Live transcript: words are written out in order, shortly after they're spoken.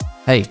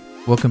Hey,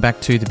 welcome back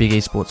to the Big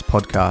Esports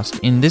podcast.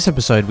 In this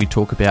episode, we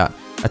talk about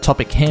a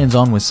topic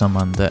hands-on with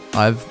someone that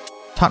I've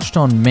touched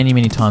on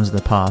many times in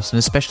the past, and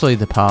especially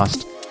the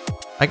past,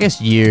 I guess,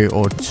 year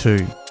or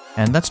two.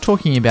 And that's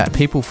talking about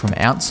people from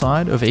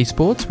outside of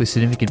esports with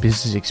significant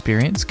business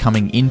experience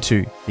coming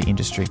into the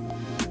industry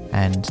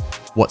and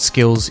what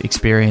skills,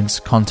 experience,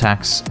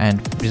 contacts,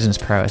 and business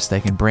prowess they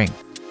can bring.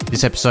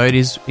 This episode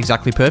is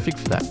exactly perfect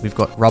for that. We've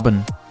got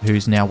Robin,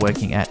 who's now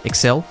working at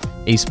Excel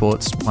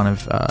Esports, one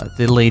of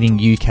the leading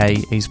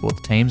UK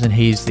esports teams, and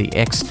he's the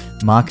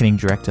ex-marketing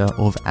director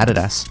of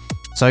Adidas.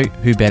 So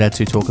who better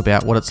to talk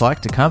about what it's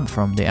like to come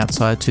from the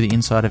outside to the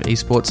inside of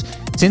esports?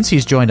 Since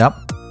he's joined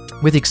up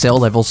with Excel,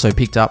 they've also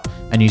picked up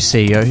a new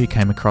CEO who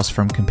came across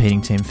from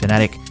competing team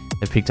Fnatic.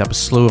 They've picked up a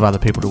slew of other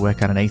people to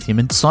work underneath him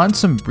and signed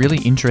some really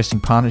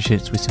interesting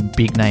partnerships with some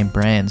big name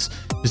brands,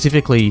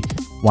 specifically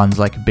ones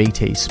like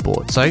BT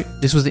Sport. So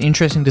this was an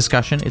interesting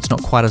discussion. It's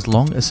not quite as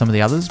long as some of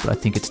the others, but I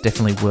think it's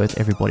definitely worth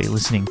everybody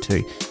listening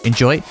to.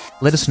 Enjoy.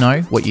 Let us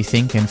know what you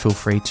think and feel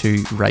free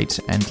to rate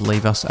and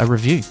leave us a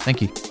review.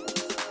 Thank you.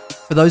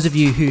 For those of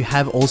you who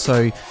have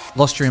also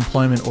lost your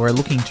employment or are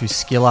looking to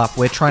skill up,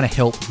 we're trying to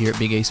help here at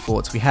Big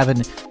Esports. We have an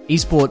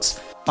esports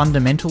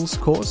fundamentals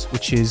course,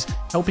 which is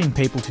helping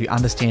people to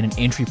understand an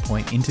entry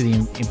point into the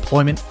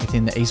employment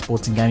within the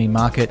esports and gaming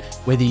market,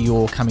 whether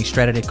you're coming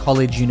straight out of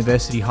college,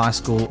 university, high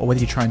school, or whether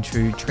you're trying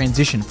to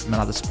transition from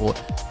another sport.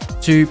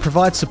 To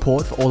provide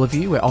support for all of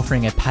you, we're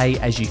offering a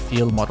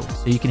pay-as-you-feel model.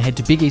 So you can head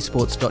to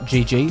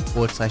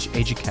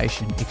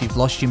bigesports.gg/education. If you've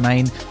lost your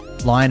main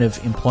line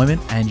of employment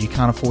and you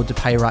can't afford to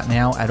pay right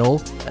now at all,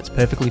 that's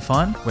perfectly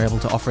fine. We're able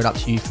to offer it up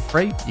to you for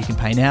free. You can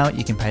pay now,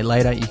 you can pay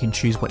later, you can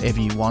choose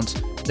whatever you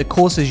want. The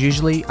course is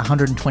usually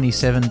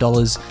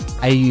 $127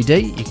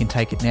 AUD. You can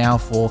take it now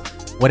for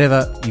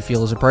whatever you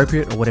feel is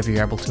appropriate or whatever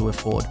you're able to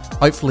afford.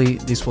 Hopefully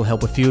this will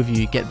help a few of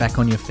you get back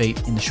on your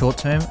feet in the short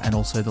term and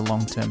also the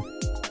long term.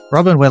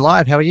 Robin, we're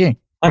live. How are you?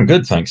 I'm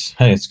good, thanks.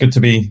 Hey, it's good to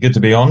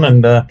be on,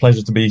 and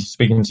pleasure to be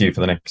speaking to you for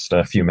the next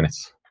few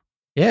minutes.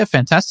 Yeah,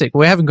 fantastic.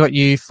 We haven't got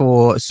you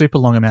for a super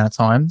long amount of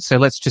time, so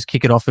let's just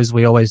kick it off as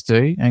we always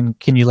do. And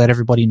can you let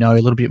everybody know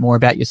a little bit more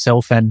about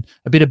yourself and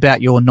a bit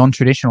about your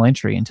non-traditional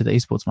entry into the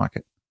esports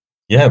market?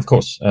 Yeah, of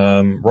course.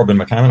 Robin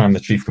McCammon, I'm the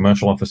Chief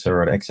Commercial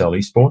Officer at Excel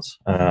Esports.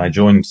 I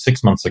joined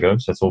 6 months ago,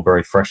 so it's all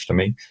very fresh to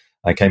me.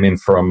 I came in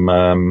from,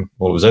 it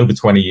was over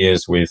 20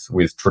 years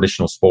with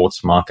traditional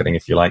sports marketing,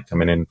 if you like,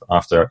 coming in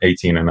after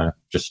 18 and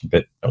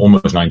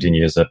almost 19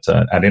 years at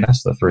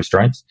Adidas, the Three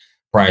Stripes.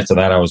 Prior to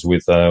that, I was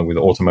with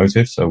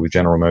automotive, so with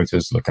General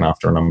Motors, looking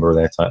after a number of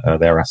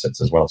their assets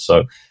as well.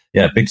 So,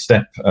 yeah, big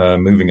step,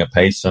 moving at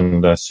pace,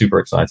 and super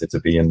excited to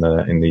be in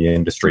the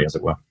industry, as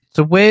it were.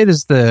 So, where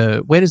does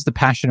the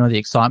passion or the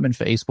excitement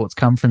for esports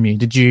come from you?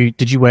 Did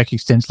you work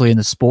extensively in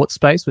the sports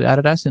space with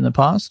Adidas in the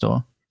past,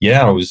 or?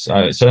 Yeah, I was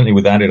certainly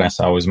with Adidas.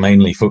 I was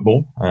mainly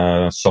football,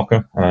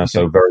 soccer,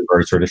 so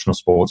very traditional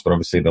sports, but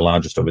obviously the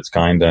largest of its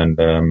kind, and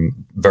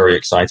very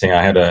exciting.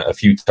 I had a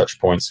few touch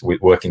points with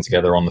working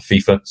together on the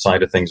FIFA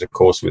side of things, of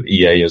course, with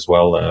EA as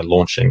well,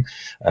 launching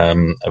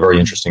a very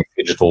interesting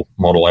digital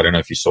model. I don't know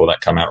if you saw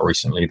that come out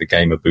recently, the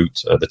Gamer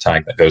Boot, the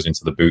tag that goes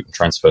into the boot and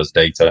transfers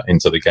data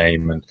into the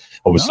game, and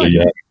obviously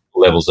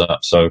levels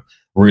up. So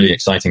really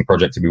exciting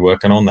project to be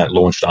working on that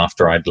launched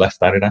after I'd left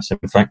Adidas, in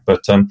fact.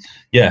 But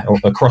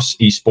across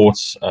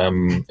esports,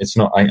 it's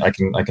not. I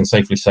can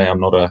safely say I'm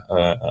not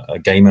a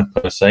gamer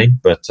per se,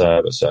 but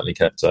certainly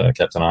kept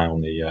an eye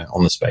on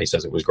the space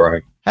as it was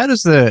growing.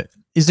 Is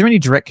there any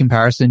direct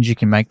comparisons you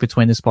can make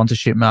between the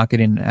sponsorship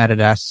market in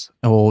Adidas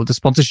or the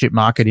sponsorship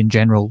market in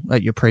general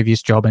at your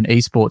previous job and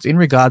esports in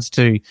regards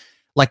to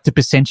like the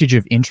percentage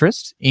of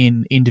interest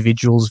in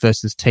individuals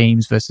versus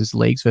teams versus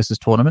leagues versus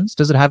tournaments?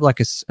 Does it have like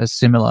a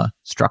similar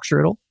structure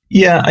at all?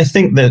 Yeah, I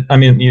think that,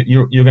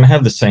 you're going to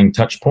have the same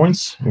touch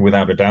points,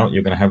 without a doubt.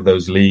 You're going to have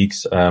those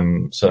leagues.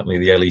 Certainly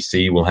the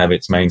LEC will have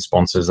its main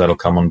sponsors that'll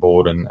come on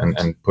board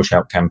and push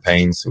out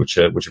campaigns, which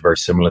are very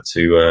similar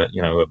to, a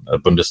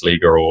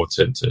Bundesliga or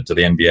to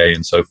the NBA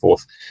and so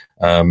forth.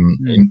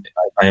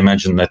 I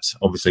imagine that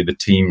obviously the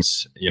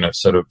teams,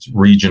 sort of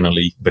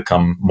regionally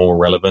become more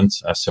relevant,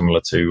 similar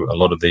to a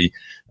lot of the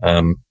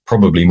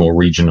probably more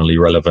regionally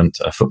relevant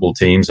football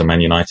teams. And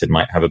Man United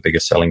might have a bigger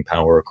selling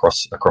power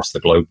across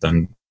the globe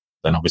than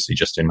obviously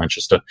just in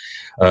Manchester.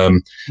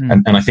 And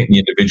I think the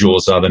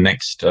individuals are the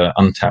next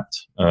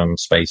untapped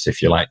space,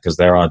 if you like, because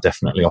there are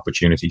definitely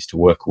opportunities to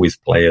work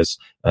with players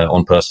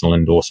on personal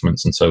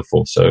endorsements and so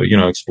forth. So,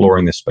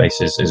 exploring this space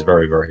is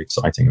very, very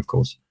exciting, of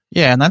course.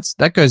 Yeah, and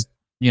that goes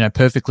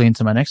perfectly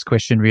into my next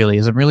question, really,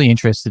 is I'm really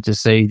interested to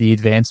see the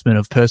advancement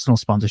of personal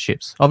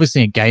sponsorships.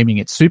 Obviously in gaming,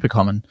 it's super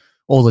common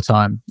all the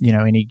time.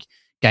 Any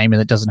gamer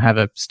that doesn't have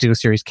a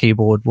SteelSeries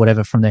keyboard,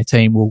 whatever, from their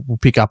team will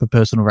pick up a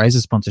personal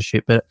Razer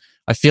sponsorship. But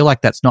I feel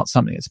like that's not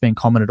something that's been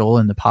common at all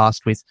in the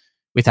past with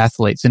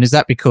athletes. And is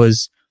that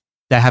because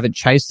they haven't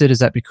chased it? Is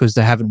that because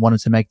they haven't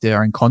wanted to make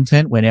their own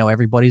content where now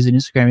everybody's an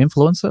Instagram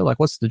influencer? Like,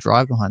 what's the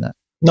drive behind that?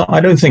 No,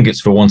 I don't think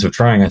it's for want of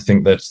trying. I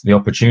think that the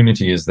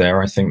opportunity is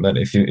there. I think that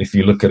if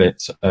you look at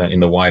it in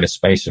the wider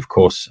space, of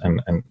course,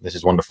 and this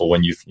is wonderful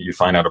when you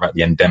find out about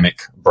the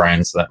endemic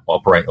brands that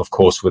operate, of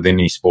course, within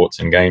esports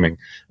and gaming.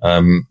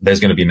 There's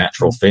going to be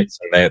natural fits,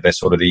 and they're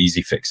sort of the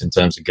easy fix in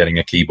terms of getting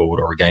a keyboard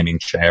or a gaming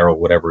chair or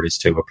whatever it is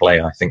to a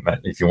player. I think that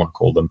if you want to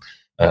call them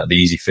the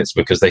easy fits,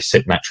 because they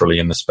sit naturally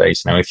in the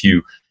space. Now, if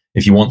you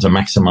want to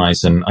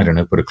maximize and, I don't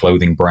know, put a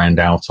clothing brand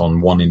out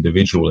on one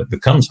individual, it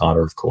becomes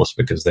harder, of course,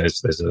 because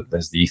there's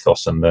the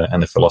ethos and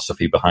the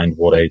philosophy behind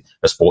what a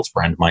sports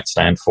brand might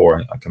stand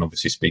for. I can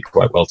obviously speak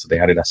quite well to the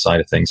Adidas side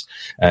of things.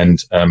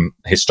 And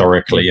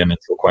historically, and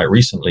until quite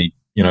recently,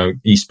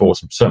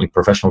 esports, certainly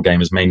professional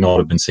gamers, may not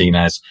have been seen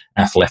as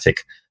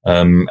athletic.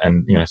 And,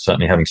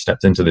 certainly having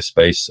stepped into this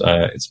space,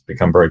 it's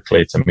become very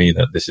clear to me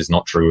that this is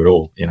not true at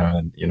all,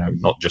 and,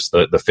 not just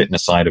the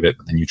fitness side of it,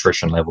 but the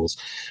nutrition levels,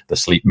 the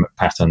sleep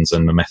patterns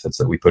and the methods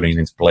that we put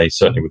into place,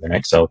 certainly within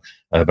Excel,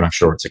 but I'm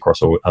sure it's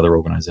across all other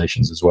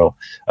organizations as well.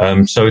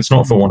 So it's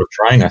not for want of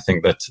trying. I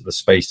think that the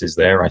space is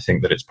there. I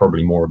think that it's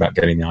probably more about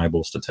getting the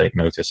eyeballs to take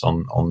notice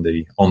on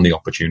the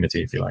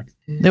opportunity, if you like.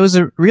 There was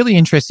a really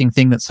interesting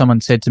thing that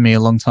someone said to me a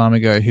long time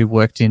ago who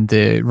worked in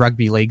the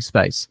rugby league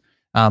space.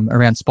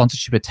 Around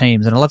sponsorship of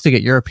teams. And I'd love to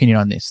get your opinion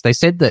on this. They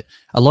said that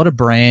a lot of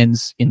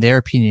brands, in their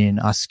opinion,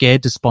 are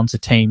scared to sponsor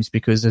teams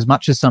because as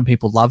much as some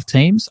people love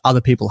teams, other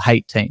people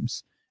hate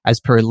teams. As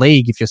per a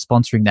league, if you're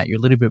sponsoring that, you're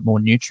a little bit more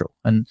neutral.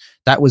 And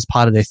that was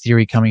part of their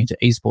theory coming into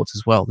esports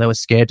as well. They were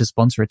scared to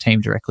sponsor a team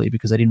directly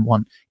because they didn't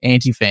want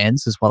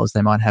anti-fans as well as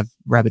they might have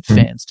rabid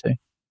fans too.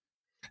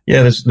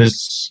 Yeah,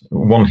 there's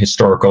one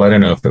historical, I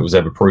don't know if it was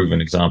ever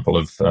proven, example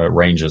of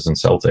Rangers and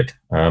Celtic,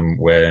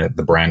 where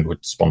the brand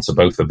would sponsor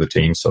both of the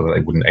teams so that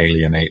they wouldn't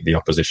alienate the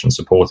opposition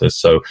supporters.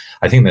 So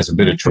I think there's a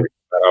bit of truth.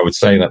 I would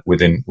say that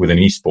within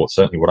esports,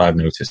 certainly what I've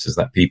noticed is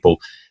that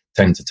people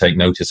tend to take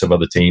notice of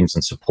other teams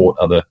and support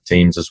other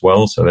teams as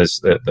well. So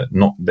it's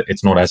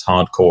not as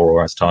hardcore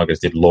or as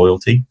targeted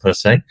loyalty per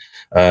se,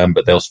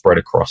 but they'll spread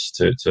across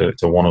to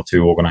one or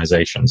two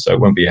organizations. So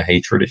it won't be a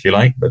hatred, if you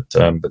like, but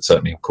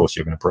certainly, of course,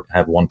 you're going to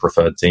have one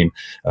preferred team,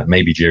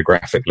 maybe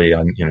geographically.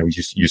 And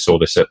you saw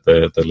this at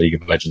the League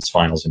of Legends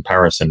finals in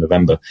Paris in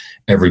November.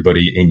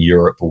 Everybody in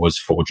Europe was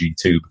for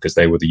G2 because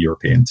they were the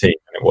European team,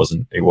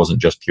 and it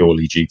wasn't just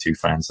purely G2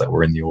 fans that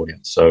were in the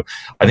audience. So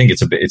I think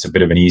it's a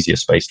bit of an easier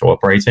space to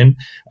operate in.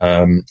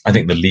 I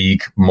think the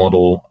league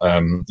model,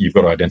 you've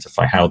got to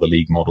identify how the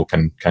league model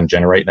can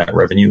generate that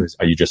revenue.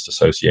 Are you just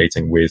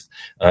associating with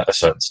a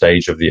certain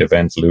stage of the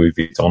event? Louis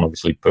Vuitton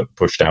obviously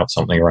pushed out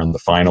something around the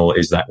final.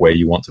 Is that where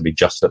you want to be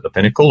just at the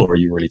pinnacle, or are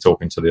you really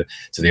talking to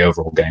the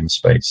overall game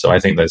space? So I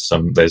think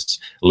there's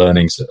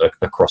learnings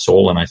across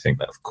all, and I think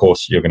that of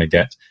course you're going to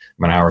get.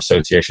 Our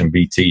association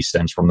BT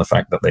stems from the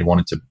fact that they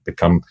wanted to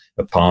become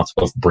a part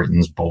of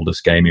Britain's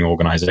boldest gaming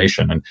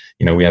organization, and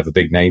we have a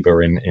big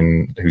neighbor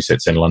in who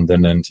sits in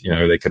London, and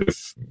they could have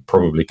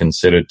probably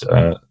considered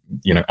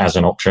as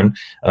an option,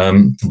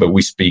 but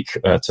we speak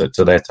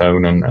to their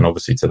tone and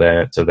obviously to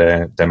their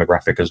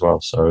demographic as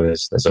well. So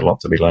there's a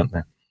lot to be learnt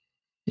there.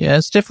 Yeah,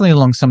 it's definitely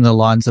along some of the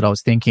lines that I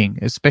was thinking,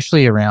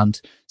 especially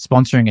around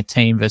sponsoring a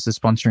team versus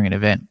sponsoring an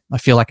event. I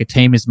feel like a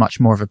team is much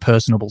more of a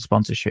personable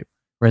sponsorship,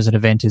 whereas an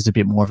event is a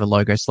bit more of a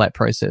logo slap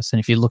process. And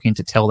if you're looking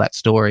to tell that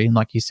story, and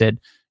like you said,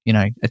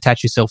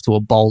 attach yourself to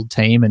a bold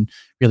team and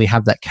really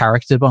have that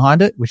character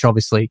behind it, which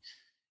obviously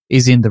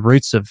is in the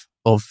roots of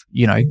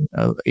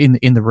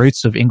in the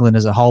roots of England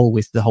as a whole,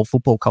 with the whole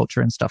football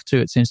culture and stuff too.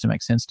 It seems to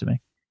make sense to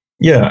me.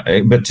 Yeah,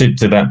 but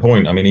to that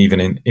point, I mean,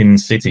 even in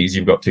cities,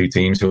 you've got two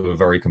teams who are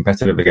very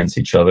competitive against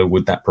each other.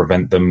 Would that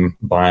prevent them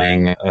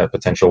buying a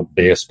potential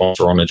beer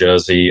sponsor on a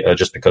jersey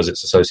just because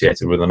it's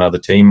associated with another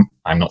team?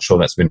 I'm not sure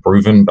that's been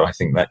proven, but I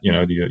think that,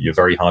 your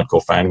very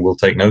hardcore fan will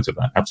take note of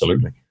that.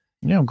 Absolutely.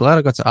 Yeah, I'm glad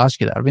I got to ask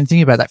you that. I've been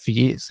thinking about that for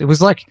years. I think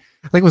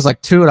it was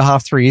like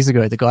 2.5, 3 years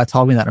ago, the guy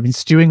told me that. I've been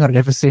stewing on it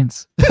ever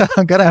since.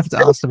 I'm going to have to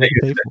ask some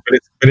people.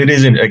 But it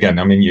isn't, again,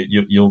 I mean,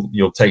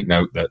 you'll take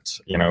note that,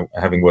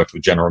 having worked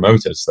with General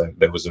Motors,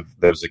 there was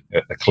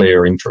a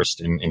clear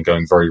interest in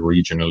going very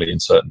regionally in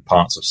certain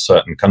parts of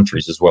certain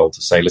countries as well,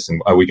 to say,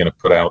 listen, are we going to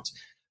put out,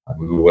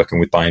 we were working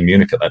with Bayern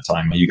Munich at that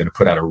time, are you going to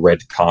put out a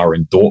red car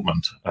in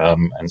Dortmund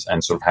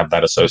and sort of have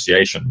that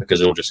association? Because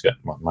it'll just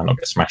might not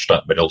get smashed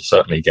up, but it'll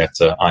certainly get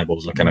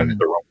eyeballs looking at it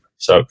the wrong way.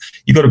 So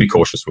you've got to be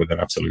cautious with it,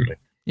 absolutely.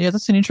 Yeah,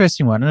 that's an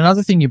interesting one. And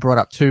another thing you brought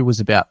up too was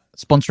about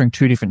sponsoring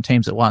two different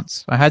teams at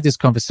once. I had this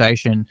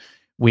conversation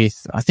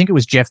with, I think it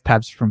was Jeff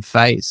Pabst from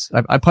FaZe.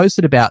 I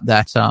posted about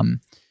that,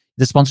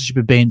 the sponsorship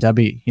of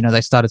BMW.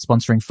 They started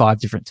sponsoring 5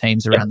 different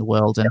teams around the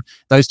world, and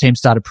those teams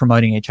started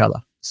promoting each other.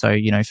 So,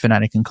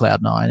 Fnatic and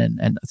Cloud9 and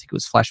I think it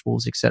was Flash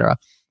Wolves, etc.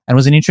 And it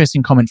was an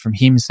interesting comment from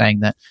him saying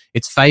that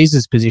it's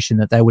FaZe's position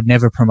that they would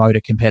never promote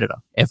a competitor,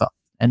 ever.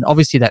 And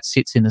obviously that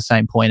sits in the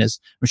same point as,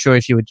 I'm sure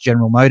if you were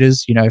General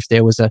Motors, if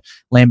there was a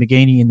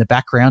Lamborghini in the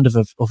background of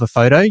a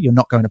photo, you're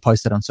not going to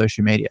post that on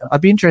social media. I'd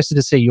be interested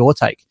to see your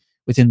take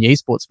within the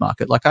esports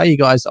market. Like, are you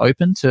guys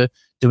open to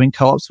doing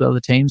co-ops with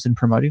other teams and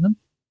promoting them?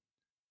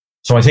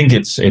 So I think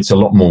it's a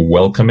lot more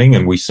welcoming,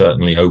 and we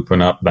certainly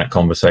open up that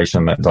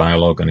conversation, that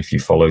dialogue. And if you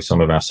follow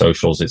some of our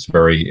socials, it's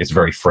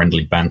very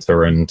friendly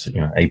banter, and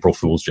April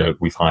Fool's joke.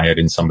 We've hired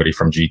in somebody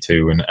from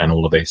G2 and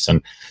all of this,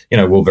 and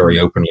we'll very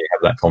openly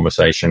have that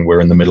conversation. We're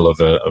in the middle of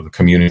a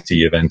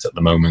community event at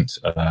the moment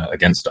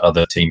against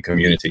other team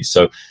communities.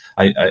 So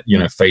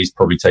FaZe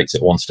probably takes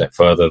it one step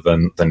further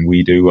than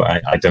we do.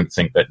 I don't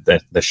think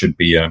that there should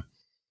be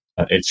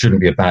it shouldn't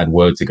be a bad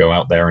word to go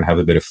out there and have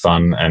a bit of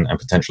fun and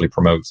potentially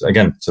promote,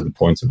 again, to the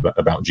point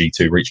about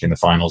G2 reaching the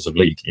finals of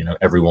League.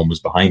 Everyone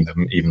was behind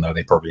them, even though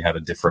they probably had a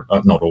different,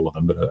 not all of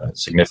them, but a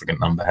significant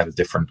number had a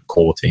different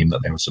core team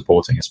that they were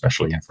supporting,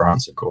 especially in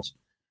France, of course.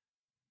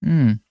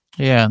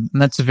 Yeah, and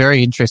that's a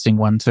very interesting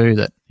one too,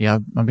 that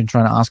I've been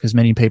trying to ask as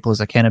many people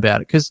as I can about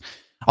it, because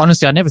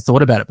honestly, I never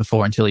thought about it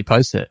before until he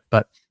posted it.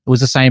 But it was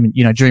the same,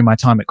 during my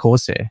time at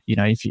Corsair.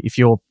 If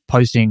you want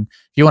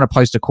to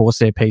post a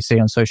Corsair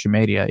PC on social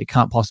media, it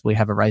can't possibly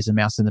have a Razer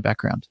mouse in the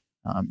background.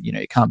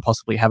 It can't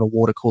possibly have a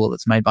water cooler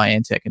that's made by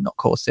Antec and not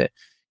Corsair.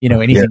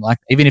 Anything like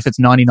that. Even if it's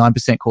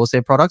 99%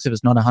 Corsair products, if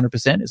it's not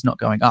 100%, it's not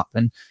going up.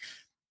 And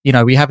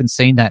we haven't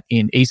seen that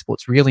in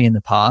esports really in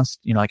the past.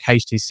 Like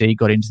HTC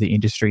got into the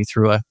industry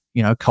through a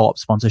co-op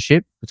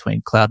sponsorship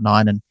between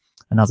Cloud9 and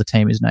another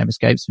team whose name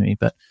escapes me,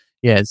 but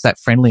yeah, it's that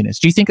friendliness.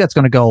 Do you think that's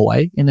going to go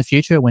away in the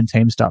future when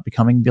teams start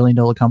becoming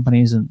billion-dollar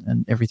companies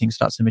and everything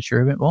starts to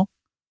mature a bit more?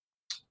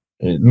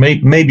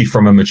 Maybe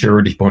from a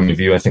maturity point of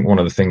view, I think one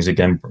of the things,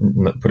 again,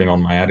 putting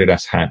on my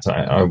Adidas hat,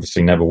 I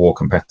obviously never wore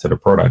competitor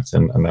products,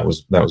 and that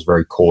was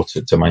very core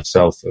to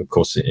myself. Of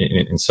course,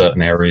 in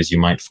certain areas, you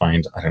might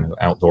find,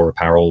 outdoor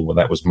apparel where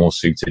that was more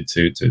suited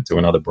to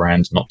another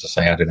brand. Not to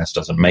say Adidas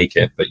doesn't make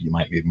it, but you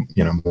might be,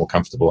 more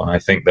comfortable. And I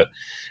think that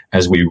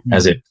as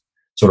it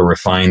sort of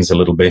refines a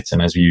little bit,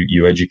 and as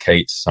you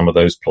educate some of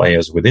those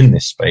players within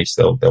this space,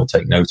 they'll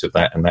take note of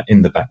that, and that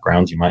in the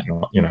background you might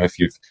not, if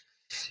you've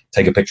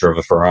take a picture of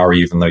a Ferrari,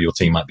 even though your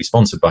team might be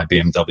sponsored by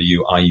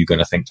BMW, are you going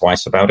to think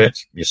twice about it?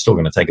 You're still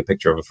going to take a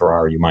picture of a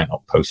Ferrari. You might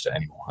not post it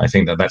anymore. I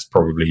think that's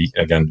probably,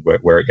 again,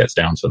 where it gets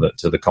down to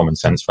the common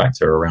sense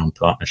factor around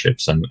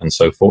partnerships and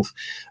so forth.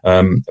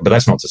 But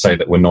that's not to say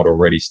that we're not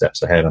already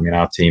steps ahead. I mean,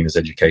 our team is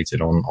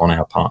educated on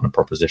our partner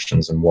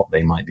propositions and what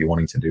they might be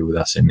wanting to do with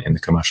us in the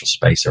commercial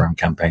space around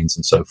campaigns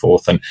and so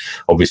forth, and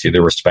obviously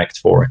the respect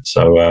for it.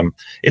 So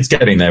it's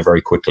getting there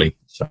very quickly.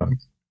 So.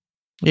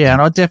 Yeah,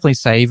 and I'd definitely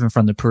say even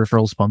from the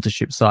peripheral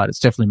sponsorship side, it's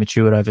definitely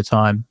matured over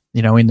time.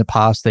 In the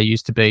past, there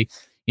used to be,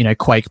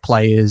 Quake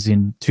players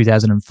in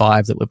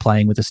 2005 that were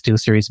playing with a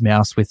SteelSeries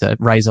mouse with a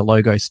Razer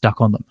logo stuck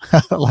on them,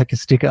 like a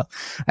sticker.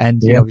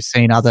 And, we've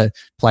seen other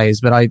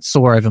players, but I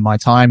saw over my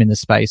time in the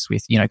space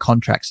with,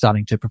 contracts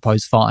starting to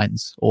propose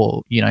fines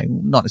or,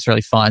 not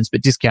necessarily fines,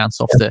 but discounts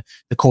off the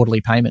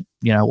quarterly payment,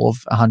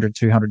 of $100,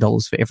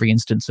 $200 for every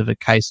instance of a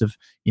case of,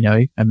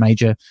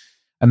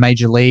 a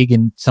major league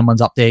and someone's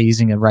up there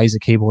using a Razer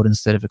keyboard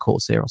instead of a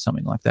Corsair or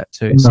something like that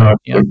too. So I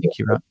think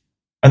you're right.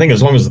 I think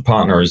as long as the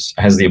partner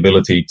has the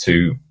ability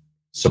to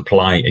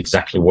supply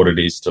exactly what it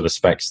is to the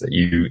specs that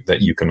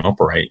you can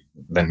operate,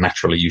 then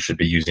naturally you should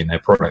be using their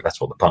product.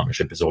 That's what the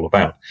partnership is all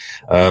about.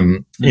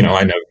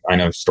 I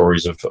know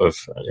stories of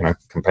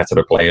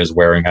competitor players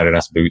wearing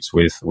Adidas boots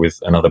with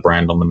another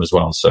brand on them as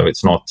well. So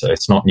it's not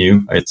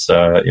new. It's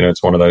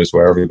it's one of those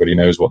where everybody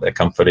knows what their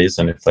comfort is,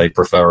 and if they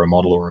prefer a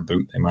model or a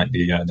boot, they might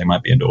be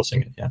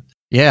endorsing it. Yeah.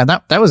 Yeah,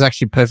 that was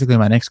actually perfectly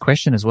my next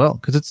question as well,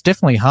 because it's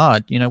definitely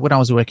hard. When I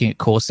was working at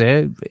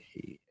Corsair,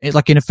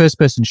 like in a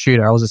first-person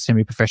shooter, I was a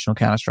semi-professional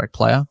Counter-Strike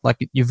player. Like,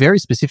 you're very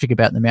specific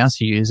about the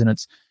mouse you use, and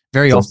it's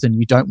very often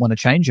you don't want to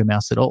change your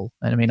mouse at all.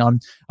 And I mean,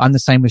 I'm the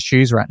same with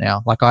shoes right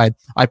now. Like, I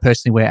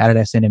personally wear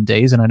Adidas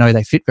NMDs, and I know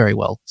they fit very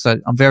well. So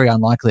I'm very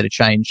unlikely to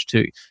change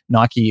to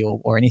Nike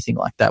or anything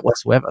like that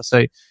whatsoever.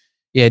 So,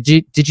 yeah,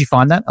 did you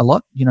find that a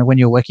lot? When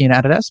you're working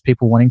at Adidas,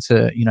 people wanting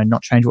to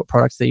not change what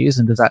products they use,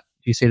 and do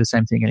you see the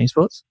same thing in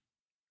esports?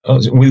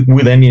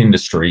 With any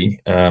industry,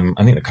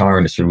 I think the car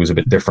industry was a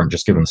bit different,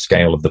 just given the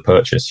scale of the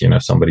purchase.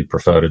 If somebody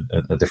preferred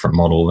a different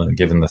model,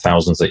 given the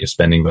thousands that you're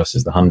spending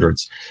versus the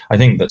hundreds. I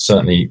think that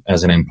certainly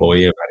as an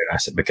employee of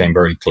Adidas, it became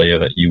very clear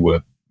that you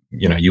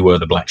were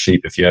the black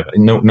sheep. If you ever,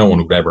 no one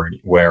would ever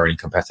wear any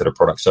competitor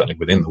product, certainly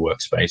within the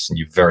workspace, and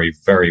you very,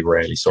 very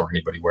rarely saw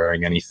anybody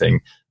wearing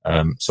anything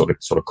sort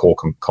of core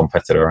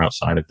competitor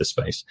outside of the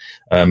space.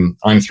 I'm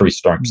 3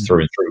 stripes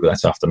through and through, but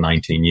that's after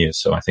 19 years.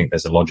 So I think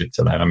there's a logic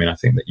to that. I mean, I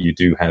think that you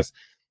do have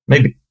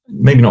maybe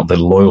not the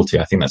loyalty.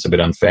 I think that's a bit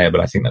unfair, but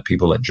I think that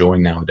people that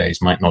join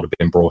nowadays might not have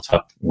been brought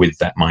up with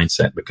that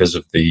mindset because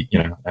of the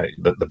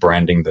the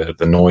branding,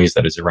 the noise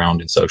that is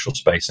around in social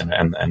space, and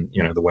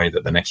the way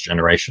that the next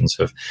generations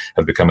have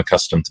become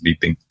accustomed to be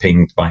being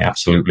pinged by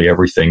absolutely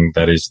everything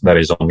that is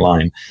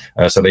online.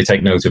 So they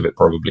take note of it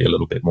probably a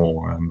little bit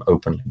more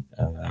openly.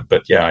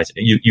 But yeah,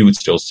 you would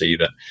still see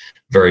that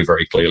very,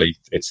 very clearly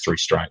it's 3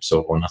 stripes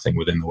or nothing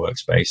within the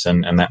workspace,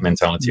 and that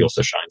mentality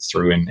also shines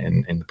through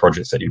in the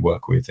projects that you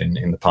work with,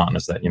 in the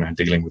partners that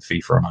dealing with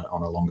FIFA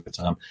on a longer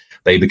term.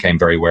 They became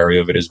very wary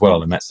of it as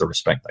well, and that's the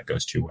respect that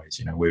goes 2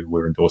 ways.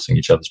 We're endorsing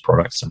each other's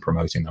products and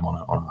promoting them on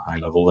a high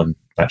level, and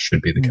that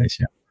should be the case.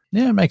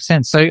 Yeah, it makes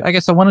sense. So I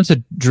guess I wanted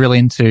to drill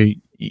into,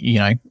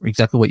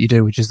 exactly what you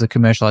do, which is the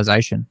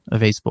commercialization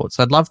of esports.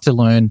 I'd love to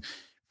learn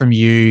from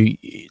you,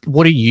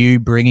 what are you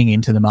bringing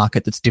into the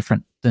market that's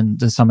different than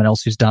someone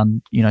else who's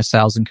done,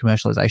 sales and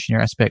commercialization,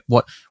 your aspect?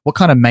 What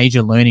kind of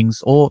major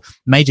learnings or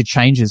major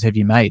changes have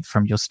you made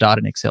from your start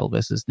in Excel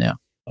versus now?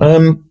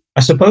 I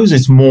suppose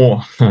it's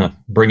more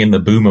bringing the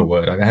boomer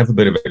word. I have a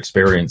bit of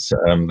experience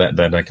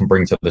that I can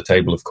bring to the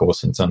table, of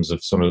course, in terms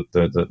of sort of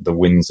the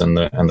wins and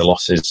the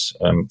losses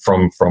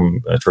from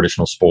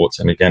traditional sports.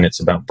 And again, it's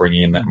about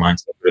bringing in that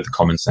mindset with the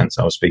common sense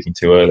I was speaking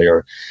to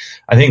earlier.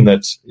 I think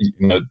that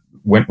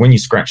when you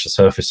scratch the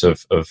surface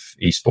of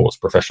esports,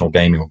 professional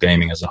gaming or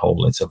gaming as a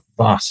whole, it's a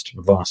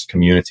vast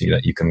community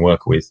that you can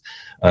work with.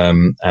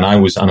 And I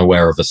was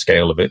unaware of the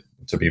scale of it,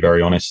 to be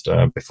very honest,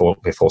 before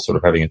sort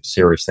of having a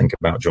serious think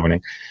about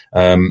joining.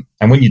 And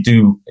when you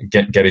do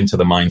get into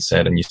the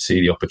mindset and you see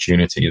the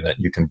opportunity that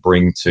you can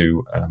bring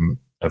to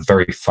a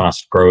very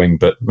fast growing,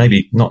 but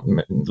maybe not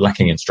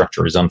lacking in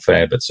structure is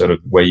unfair, but sort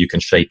of where you can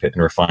shape it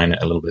and refine it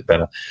a little bit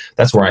better.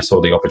 That's where I saw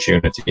the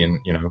opportunity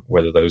in,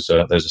 whether those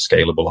are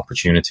scalable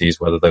opportunities,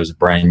 whether those are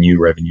brand new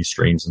revenue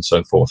streams and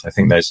so forth. I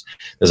think there's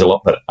a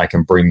lot that I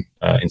can bring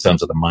in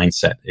terms of the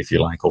mindset, if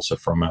you like, also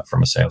from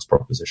a sales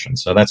proposition.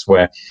 So that's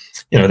where,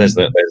 there's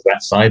that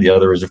side. The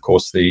other is, of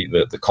course,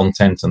 the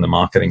content and the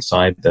marketing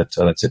side that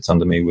sits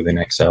under me within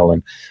Excel,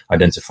 and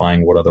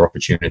identifying what other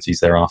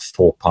opportunities there are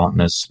for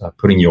partners,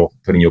 putting your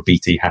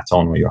BT hat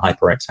on or your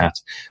HyperX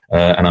hat,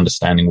 and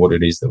understanding what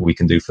it is that we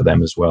can do for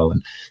them as well.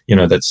 And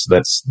that's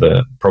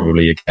the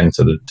probably again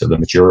to the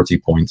maturity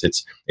point.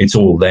 It's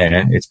all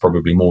there. It's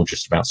probably more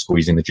just about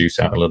squeezing the juice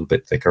out a little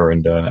bit thicker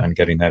and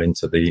getting that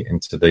into the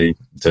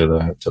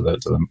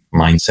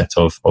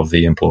mindset of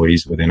the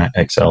employees within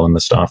Excel and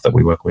the staff that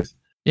we work with.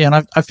 Yeah,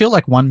 and I feel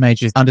like one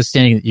major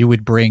understanding that you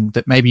would bring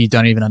that maybe you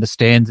don't even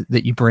understand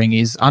that you bring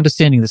is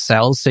understanding the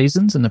sales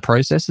seasons and the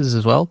processes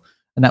as well.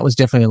 And that was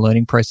definitely a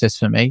learning process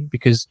for me,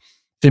 because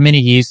for many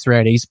years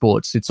throughout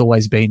esports, it's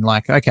always been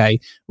like, okay,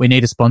 we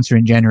need a sponsor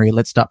in January.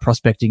 Let's start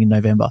prospecting in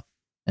November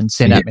and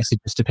send out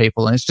messages to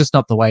people. And it's just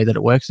not the way that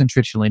it works in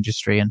traditional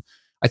industry. And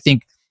I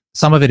think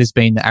some of it has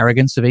been the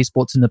arrogance of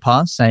esports in the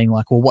past, saying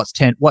like, well, what's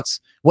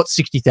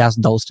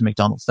 $60,000 to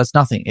McDonald's? That's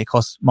nothing. It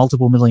costs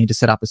multiple million to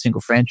set up a single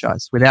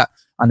franchise, without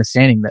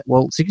understanding that,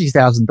 well,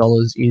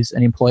 $60,000 is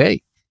an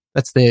employee.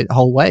 That's their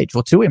whole wage,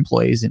 or two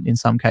employees in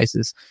some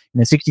cases.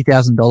 And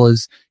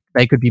 $60,000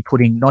 they could be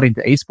putting not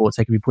into esports,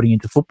 they could be putting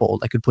into football,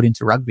 they could put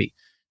into rugby,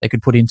 they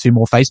could put into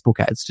more Facebook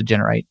ads to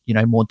generate,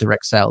 more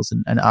direct sales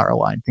and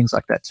ROI and things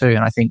like that too. And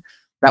I think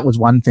that was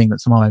one thing that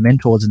some of my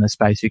mentors in the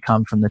space who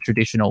come from the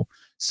traditional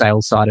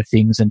sales side of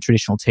things and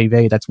traditional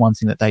TV, that's one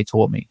thing that they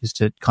taught me, is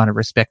to kind of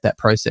respect that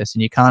process.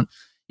 And you can't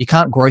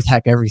growth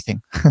hack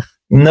everything.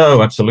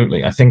 No,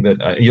 absolutely. I think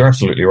that you're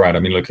absolutely right. I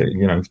mean, look,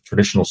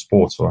 traditional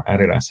sports, or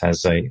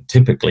Adidas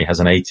typically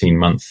has an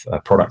 18-month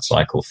product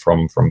cycle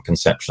from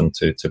conception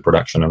to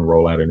production and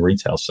rollout in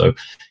retail. So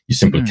you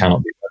simply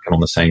cannot be working on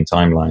the same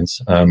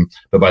timelines.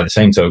 But by the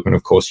same token,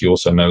 of course, you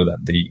also know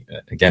that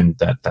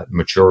that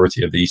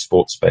maturity of the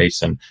esports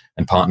space and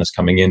partners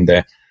coming in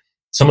there,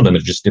 some of them are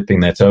just dipping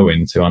their toe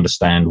in to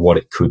understand what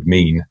it could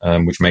mean,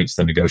 which makes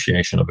the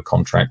negotiation of a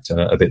contract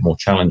a bit more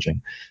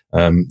challenging.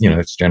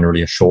 It's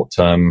generally a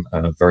short-term,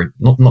 very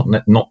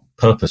not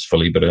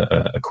purposefully, but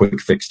a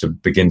quick fix to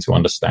begin to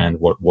understand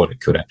what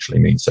it could actually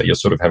mean. So you're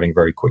sort of having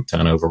very quick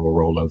turnover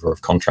or rollover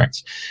of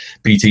contracts.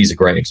 BT is a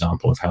great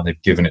example of how they've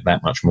given it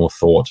that much more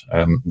thought.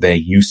 They're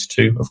used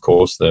to, of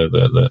course,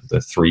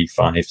 the 3,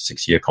 5,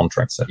 6 year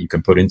contracts that you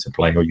can put into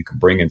play, or you can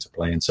bring into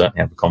play and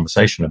certainly have a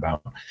conversation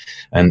about.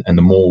 And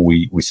the more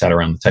we sat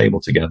around the table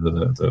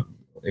together,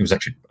 it was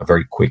actually a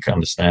very quick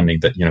understanding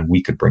that,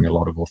 we could bring a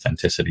lot of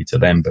authenticity to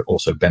them, but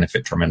also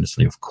benefit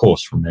tremendously, of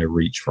course, from their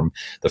reach, from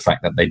the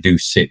fact that they do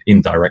sit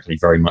indirectly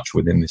very much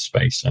within this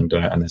space. And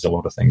there's a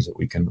lot of things that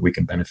we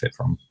can benefit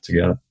from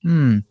together.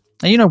 And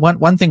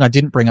one thing I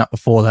didn't bring up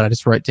before that I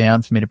just wrote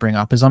down for me to bring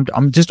up is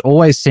I'm just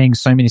always seeing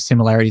so many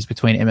similarities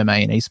between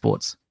MMA and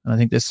esports. And I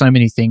think there's so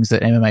many things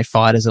that MMA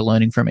fighters are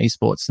learning from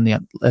esports and the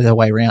other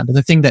way around. And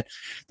the thing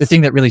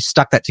that really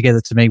stuck that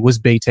together to me was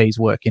BT's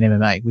work in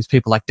MMA, with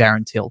people like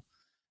Darren Till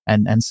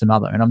and some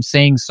other. And I'm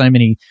seeing so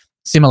many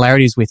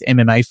similarities with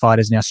MMA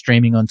fighters now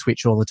streaming on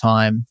Twitch all the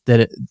time,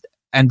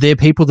 and they're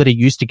people that are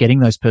used to getting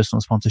those personal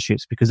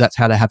sponsorships, because that's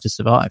how they have to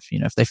survive.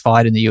 If they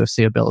fight in the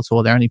UFC or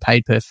Bellator, they're only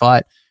paid per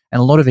fight.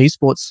 And a lot of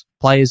esports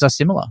players are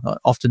similar.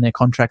 Often their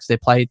contracts, they're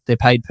paid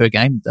per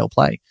game that they'll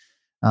play.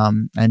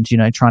 And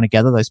trying to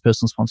gather those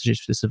personal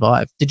sponsorships to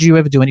survive. Did you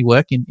ever do any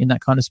work in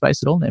that kind of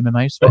space at all, in the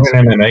MMA space?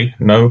 Not in MMA,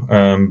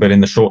 no. But in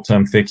the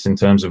short-term fix, in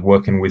terms of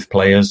working with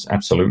players,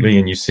 absolutely.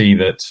 And you see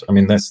that. I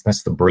mean, that's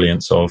the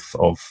brilliance of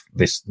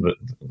this.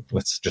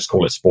 Let's just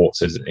call it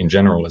sports in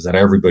general, is that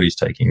everybody's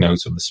taking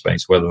notes of the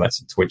space, whether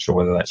that's a Twitch or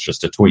whether that's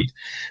just a tweet.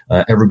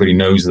 Everybody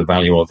knows the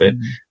value of it.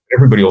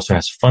 everybody also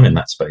has fun in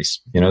that space.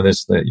 I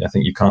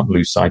think you can't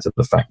lose sight of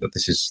the fact that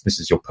this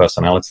is your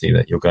personality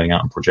that you're going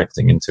out and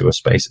projecting into a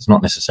space. It's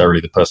not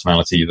necessarily the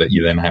personality that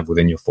you then have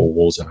within your four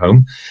walls at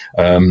home,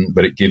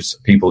 but it gives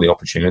people the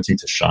opportunity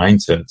to shine,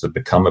 to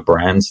become a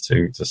brand,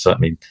 to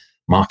certainly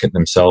market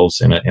themselves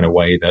in a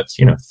way that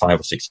 5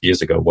 or 6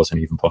 years ago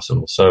wasn't even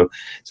possible. So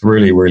it's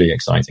really, really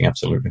exciting.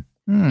 Absolutely.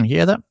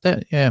 That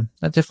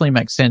definitely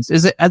makes sense.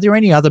 Are there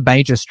any other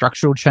major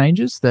structural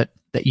changes that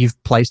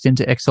you've placed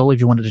into Excel if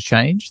you wanted to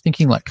change?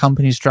 Thinking like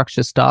company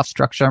structure, staff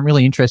structure. I'm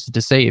really interested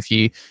to see if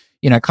you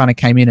kind of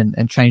came in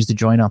and changed the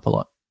join up a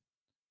lot.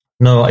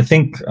 No, I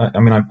think,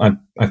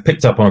 I've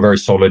picked up on a very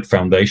solid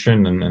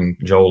foundation, and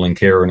Joel and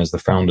Kieran, as the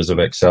founders of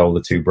Excel,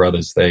 the two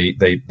brothers, they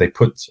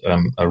put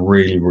a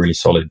really, really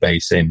solid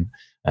base in.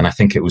 And I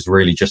think it was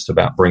really just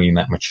about bringing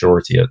that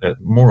maturity,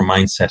 more a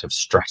mindset of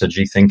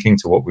strategy thinking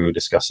to what we were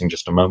discussing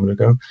just a moment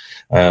ago.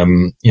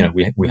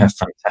 We have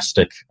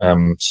fantastic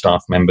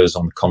staff members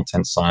on the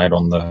content side,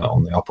 on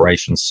the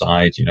operations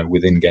side,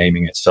 within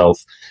gaming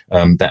itself,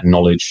 that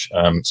knowledge.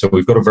 So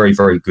we've got a very,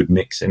 very good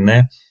mix in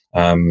there.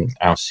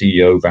 Our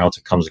CEO,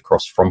 Wouter, comes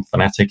across from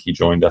Fnatic. He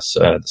joined us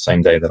the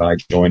same day that I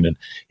joined, and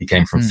he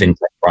came from fintech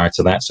prior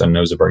to that, so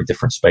knows a very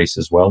different space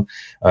as well.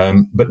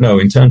 But no,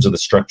 in terms of the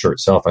structure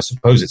itself, I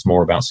suppose it's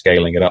more about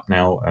scaling it up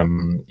now,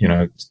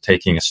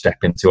 taking a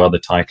step into other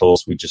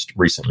titles. We just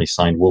recently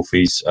signed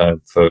Wolfies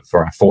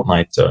for our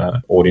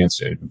Fortnite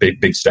audience. A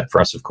big step for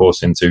us, of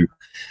course, into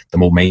the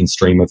more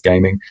mainstream of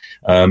gaming.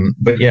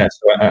 But yeah,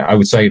 so I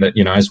would say that,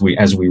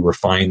 as we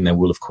refine, there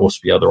will of course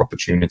be other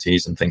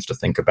opportunities and things to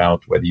think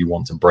about, whether you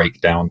want to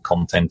break down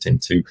content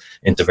into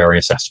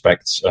various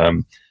aspects.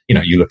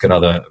 You look at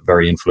other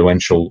very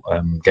influential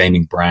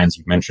gaming brands.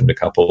 You've mentioned a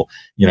couple.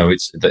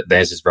 It's that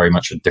theirs is very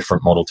much a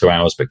different model to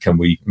ours, but can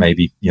we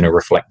maybe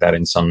reflect that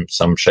in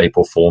some shape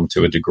or form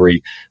to a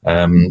degree,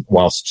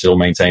 whilst still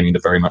maintaining the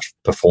very much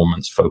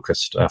performance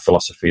focused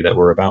philosophy that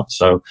we're about.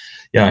 So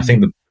yeah, I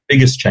think the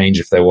biggest change,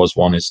 if there was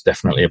one, is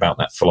definitely about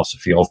that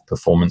philosophy of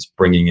performance,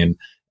 bringing in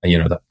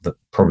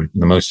probably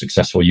the most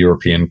successful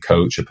European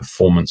coach, a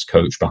performance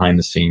coach behind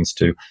the scenes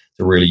to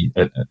really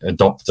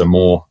adopt a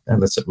more,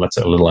 let's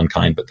say a little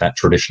unkind, but that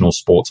traditional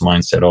sports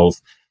mindset of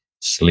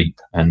sleep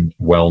and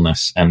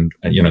wellness and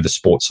the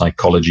sports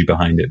psychology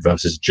behind it,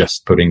 versus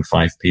just putting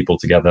 5 people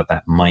together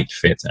that might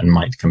fit and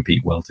might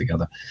compete well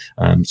together.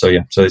 So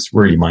it's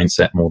really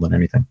mindset more than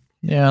anything.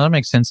 Yeah, that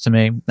makes sense to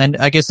me. And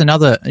I guess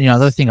another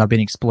thing I've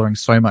been exploring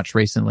so much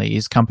recently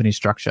is company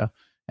structure,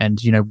 and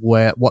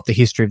what the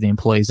history of the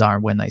employees are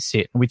and when they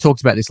sit. And we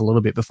talked about this a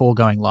little bit before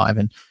going live,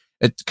 and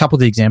a couple of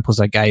the examples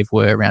I gave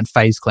were around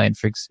FaZe Clan,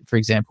 for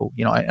example.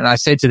 And I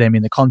said to them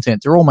in the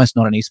content, they're almost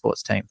not an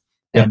esports team.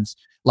 Yeah. And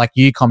like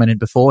you commented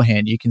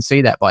beforehand, you can see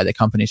that by their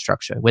company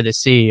structure, where their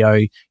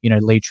CEO,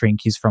 Lee Trink,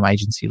 is from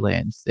agency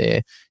land.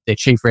 Their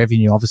chief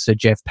revenue officer,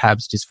 Jeff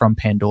Pabst, is from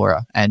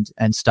Pandora and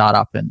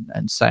startup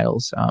and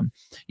sales.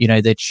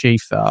 Their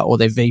chief or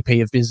their VP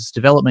of business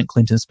development,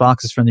 Clinton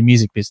Sparks, is from the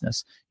music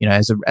business,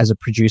 as a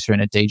producer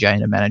and a DJ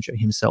and a manager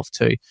himself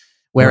too.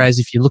 Whereas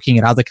if you're looking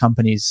at other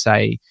companies,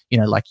 say,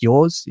 like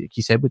yours, like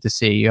you said, with the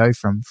CEO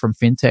from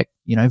fintech,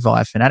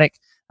 via Fnatic,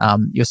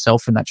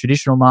 yourself from that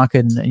traditional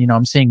market, and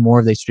I'm seeing more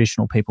of these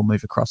traditional people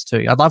move across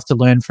too. I'd love to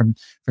learn from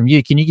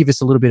you. Can you give us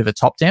a little bit of a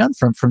top down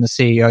from the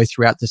CEO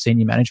throughout the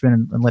senior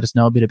management and let us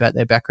know a bit about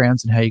their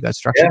backgrounds and how you guys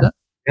structured that?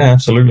 Yeah,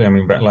 absolutely. I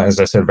mean, as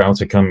I said,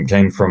 Wouter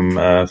came from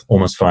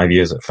almost 5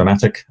 years at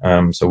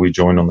Fnatic. So we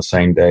joined on the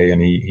same day,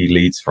 and he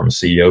leads from a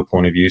CEO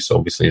point of view. So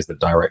obviously is the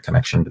direct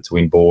connection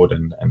between board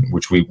and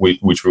which we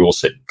all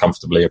sit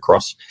comfortably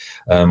across.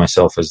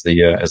 Myself as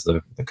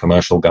the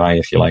commercial guy,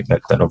 if you like,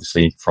 that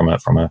obviously from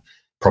a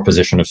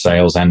proposition of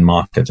sales and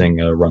marketing,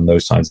 run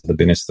those sides of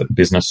the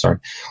business. Sorry,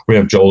 we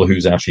have Joel,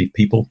 who's our chief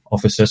people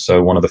officer.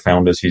 So one of the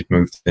founders, he's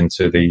moved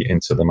into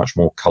the much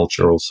more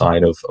cultural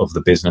side of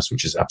the business,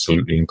 which is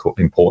absolutely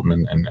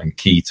important and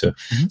key to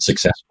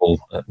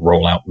successful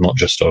rollout, not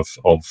just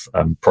of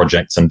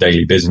projects and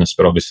daily business,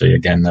 but obviously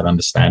again that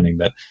understanding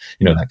that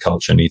that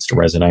culture needs to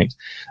resonate.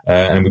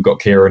 And we've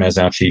got Kieran as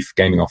our chief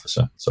gaming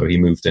officer. So he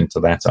moved into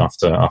that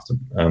after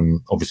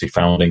obviously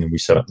founding, and we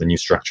set up the new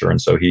structure.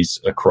 And so he's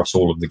across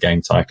all of the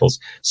game titles,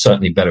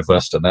 certainly better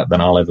versed at that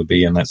than I'll ever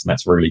be, and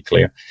that's really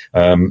clear.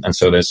 And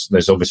so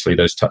there's obviously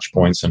those touch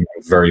points and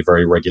very,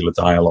 very regular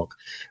dialogue.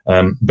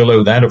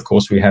 Below that, of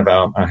course, we have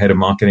our head of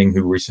marketing,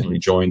 who recently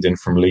joined in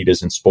from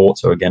Leaders in Sport.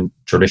 So again,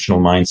 traditional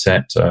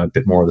mindset, a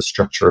bit more of the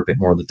structure, a bit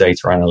more of the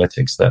data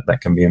analytics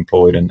that can be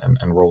employed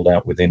and rolled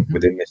out within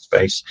this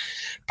space.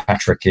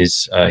 Patrick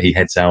he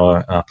heads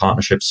our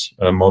partnerships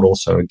model.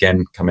 So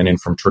again, coming in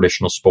from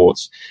traditional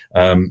sports.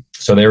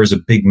 So there is a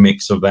big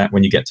mix of that.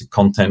 When you get to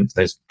content,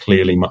 there's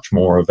clearly much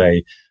more of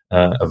a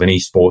of an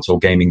esports or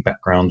gaming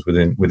background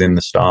within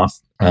the staff.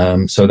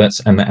 So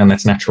that's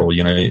natural.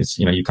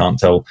 You can't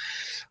tell,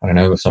 I don't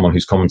know, someone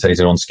who's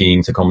commentated on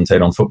skiing to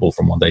commentate on football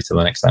from one day to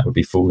the next. That would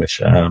be foolish.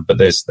 But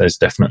there's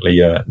definitely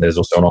there's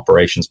also an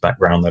operations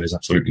background that is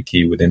absolutely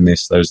key within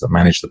this. Those that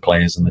manage the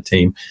players and the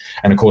team,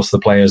 and of course the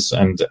players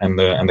and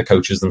the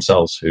coaches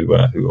themselves, who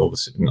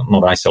obviously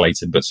not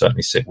isolated, but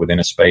certainly sit within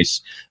a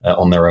space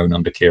on their own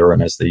under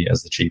Kieran as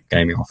the chief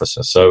gaming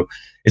officer. So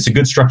it's a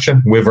good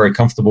structure. We're very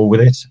comfortable with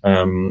it.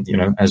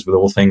 As with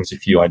all things,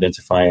 if you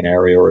identify an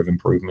area of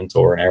improvement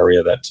or an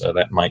area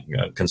that might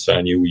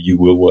concern you, you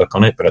will work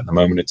on it. But at the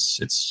moment,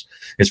 it's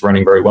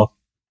running very well.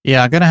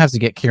 Yeah, I'm going to have to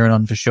get Kieran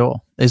on for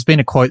sure. There's been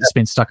a quote that's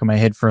been stuck in my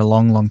head for a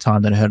long, long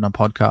time that I heard on a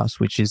podcast,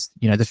 which is,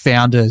 the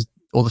founders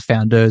or the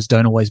founders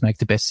don't always make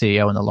the best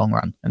CEO in the long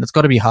run. And it's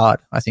got to be hard,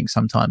 I think,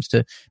 sometimes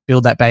to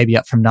build that baby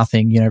up from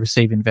nothing,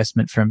 receive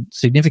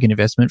significant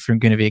investment from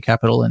Guinevere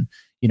Capital and,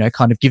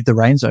 kind of give the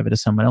reins over to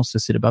someone else to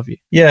sit above you.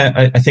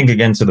 Yeah, I think,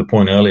 again, to the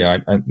point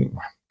earlier,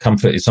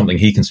 comfort is something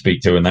he can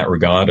speak to in that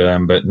regard.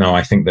 But no,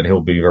 I think that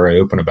he'll be very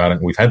open about it.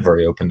 And we've had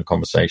very open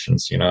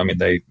conversations.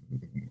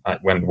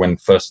 When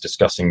first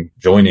discussing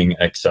joining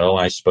Excel,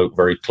 I spoke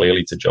very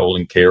clearly to Joel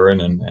and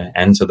Kieran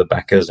and to the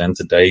backers and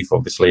to Dave,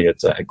 obviously at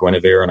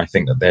Guinevere. And I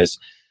think that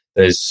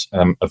there's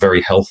a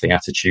very healthy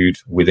attitude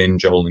within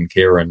Joel and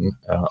Kieran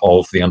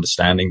of the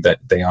understanding that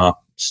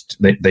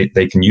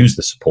they can use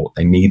the support.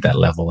 They need that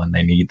level and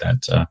they need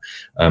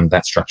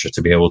that structure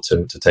to be able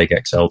to take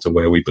Excel to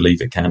where we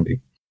believe it can be.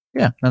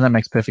 Yeah, no, that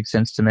makes perfect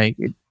sense to me.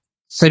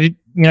 So,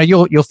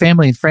 your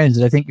family and friends,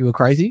 did they think you were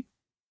crazy,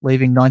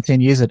 leaving 19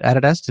 years at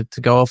Adidas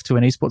to go off to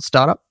an esports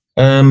startup?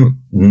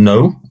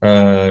 No.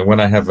 When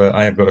I have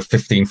got a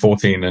 15,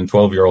 14 and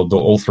 12-year-old,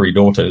 all three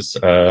daughters,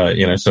 so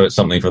it's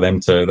something for them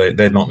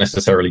they're not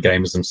necessarily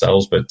gamers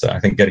themselves, but I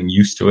think getting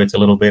used to it a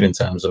little bit in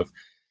terms of,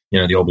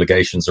 the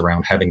obligations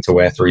around having to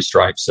wear 3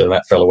 stripes. So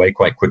that fell away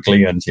quite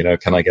quickly. And,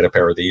 can I get a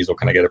pair of these or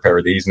can I get a pair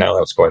of these now? That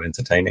was quite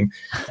entertaining.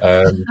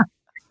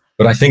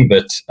 But I think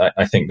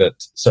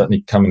that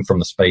certainly coming from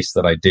the space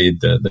that I did,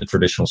 the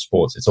traditional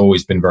sports, it's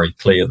always been very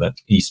clear that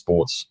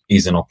esports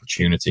is an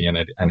opportunity and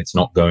it's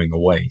not going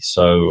away.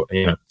 So,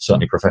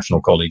 certainly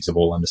professional colleagues have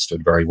all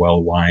understood very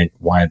well why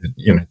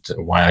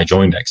I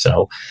joined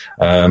Excel.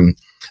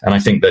 And I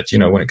think that,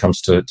 when it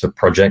comes to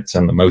projects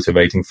and the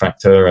motivating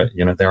factor,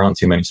 there aren't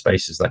too many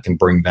spaces that can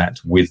bring that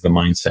with the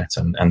mindset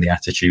and the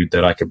attitude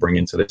that I could bring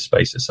into this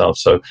space itself.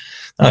 So,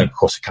 of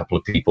course, a couple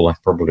of people,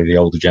 probably the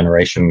older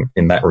generation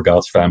in that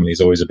regards, family is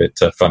always a bit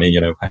funny.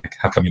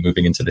 How come you're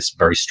moving into this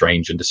very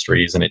strange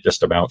industry? Isn't it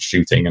just about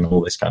shooting and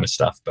all this kind of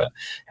stuff? But,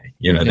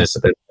 there's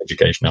an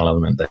educational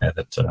element there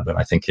that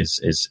I think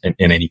is in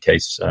any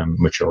case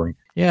maturing.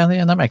 Yeah,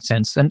 that makes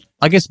sense. And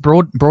I guess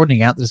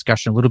broadening out the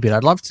discussion a little bit,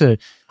 I'd love to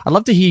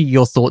hear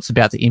your thoughts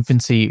about the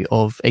infancy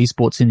of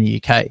esports in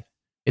the UK.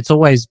 It's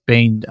always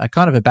been a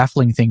kind of a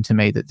baffling thing to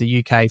me that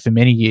the UK for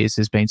many years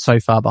has been so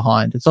far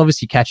behind. It's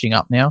obviously catching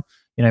up now,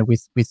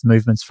 with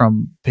movements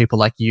from people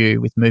like you,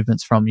 with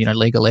movements from,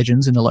 League of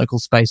Legends in the local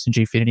space and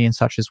Gfinity and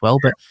such as well.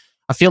 But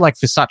I feel like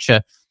for such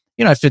a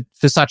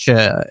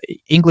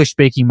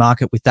English-speaking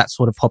market with that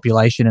sort of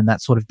population and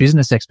that sort of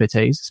business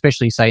expertise,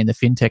 especially, say, in the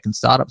fintech and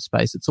startup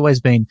space, it's always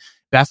been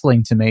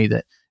baffling to me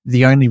that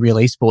the only real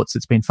esports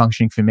that's been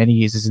functioning for many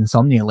years is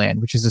Insomnia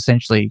Land, which is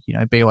essentially,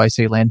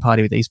 BOAC LAN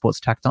party with esports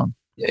tacked on.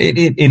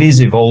 It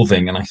is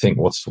evolving, and I think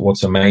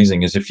what's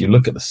amazing is if you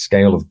look at the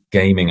scale of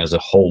gaming as a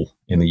whole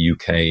in the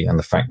UK and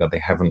the fact that they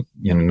haven't,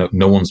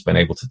 no one's been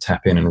able to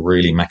tap in and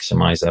really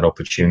maximize that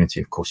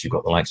opportunity. Of course, you've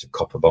got the likes of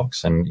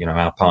Copperbox and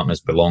our partners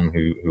Belong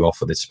who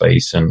offer this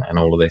space and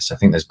all of this. I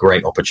think there's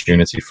great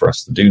opportunity for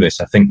us to do this.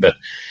 I think that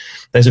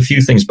there's a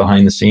few things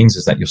behind the scenes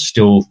is that you're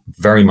still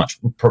very much,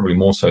 probably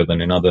more so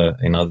than in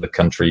other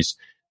countries,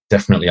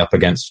 definitely up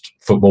against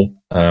football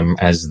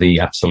as the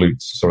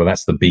absolute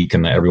that's the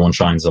beacon that everyone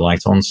shines a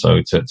light on.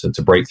 So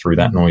to break through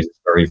that noise is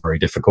very, very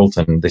difficult.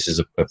 And this is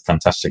a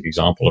fantastic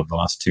example of the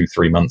last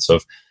 2-3 months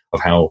of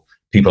how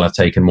people have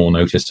taken more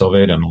notice of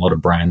it. And a lot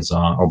of brands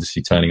are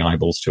obviously turning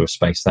eyeballs to a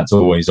space that's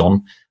always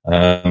on,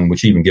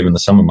 which even given the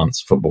summer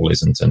months, football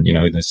isn't. And,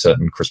 there's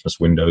certain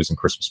Christmas windows and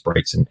Christmas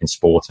breaks in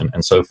sport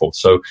and so forth.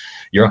 So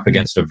you're up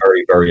against a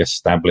very, very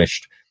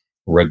established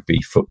rugby,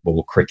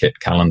 football,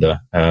 cricket calendar,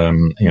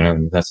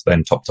 and that's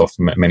then topped off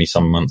many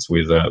summer months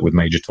with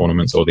major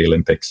tournaments or the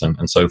Olympics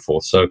and so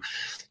forth. So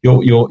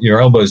your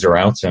elbows are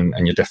out and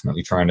you're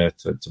definitely trying to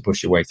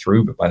push your way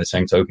through. But by the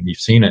same token, you've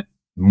seen it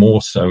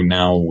more so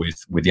now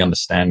with the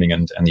understanding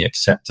and the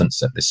acceptance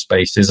that this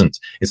space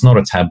it's not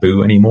a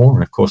taboo anymore.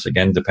 And of course,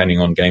 again, depending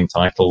on game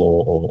title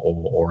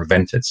or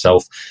event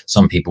itself,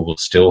 some people will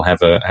still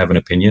have an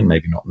opinion,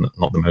 maybe not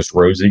the most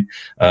rosy,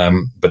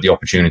 but the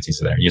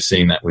opportunities are there. You're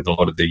seeing that with a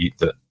lot of the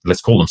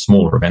let's call them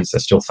smaller events.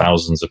 There's still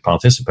thousands of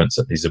participants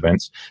at these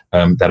events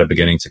that are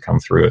beginning to come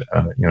through it,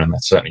 and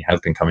that certainly has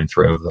been coming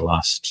through over the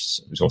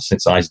last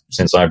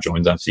since I've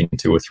joined. I've seen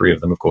 2 or 3 of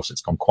them. Of course,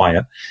 it's gone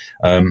quiet.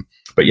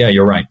 But yeah,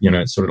 you're right.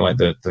 It's sort of like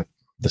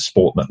the the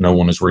sport that no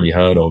one has really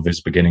heard of is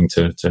beginning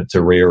to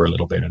rear a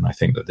little bit. And I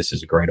think that this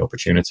is a great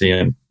opportunity,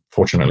 and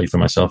fortunately for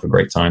myself, a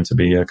great time to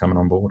be coming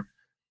on board.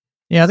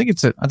 Yeah, I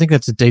think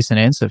that's a decent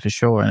answer for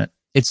sure. And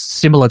it's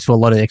similar to a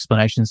lot of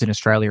explanations in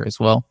Australia as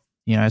well.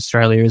 You know,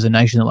 Australia is a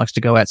nation that likes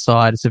to go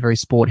outside. It's a very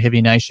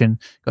sport-heavy nation.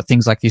 Got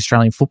things like the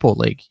Australian Football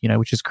League, you know,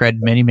 which has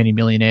created many, many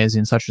millionaires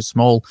in such a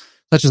small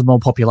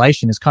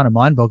population. Is kind of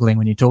mind-boggling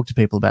when you talk to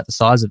people about the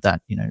size of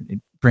that. You know, it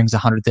brings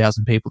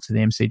 100,000 people to the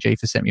MCG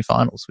for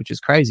semi-finals, which is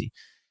crazy.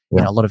 Yeah.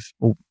 You know, a lot of,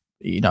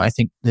 you know, I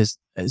think there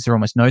are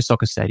almost no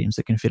soccer stadiums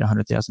that can fit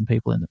 100,000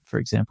 people in them, for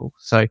example.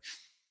 So,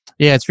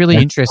 yeah, it's really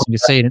interesting to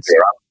see. And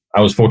I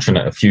was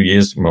fortunate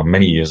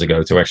many years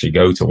ago to actually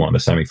go to one of the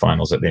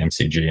semi-finals at the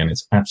MCG, and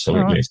it's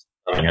absolutely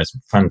stunning. It's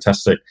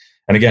fantastic.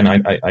 And again,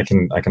 I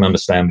can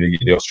understand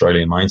the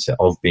Australian mindset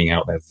of being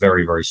out there,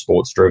 very, very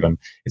sports driven.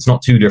 It's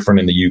not too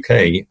different in the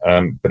UK,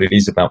 but it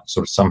is about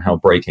sort of somehow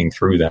breaking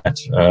through that,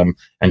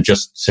 and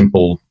just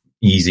simple,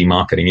 easy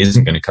marketing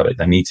isn't going to cut it.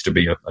 There needs to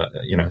be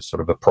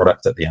sort of a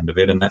product at the end of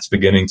it, and that's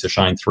beginning to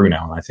shine through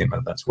now. And I think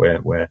that's where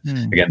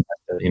again,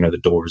 the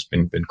door has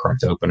been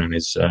cracked open and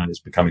is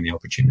becoming the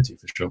opportunity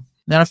for sure.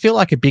 Now, I feel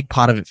like a big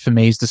part of it for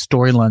me is the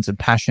storylines and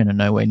passion are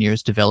nowhere near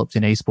as developed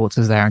in esports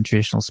as they are in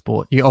traditional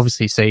sport. You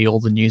obviously see all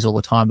the news all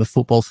the time of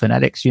football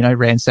fanatics, you know,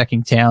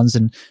 ransacking towns,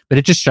 but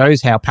it just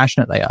shows how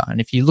passionate they are. And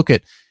if you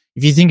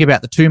think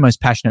about the two most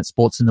passionate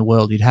sports in the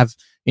world,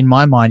 in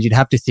my mind, you'd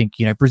have to think,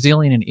 you know,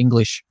 Brazilian and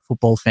English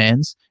football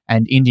fans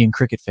and Indian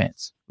cricket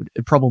fans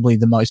are probably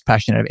the most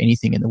passionate of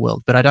anything in the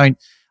world. But I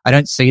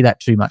don't see that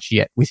too much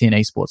yet within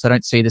esports. I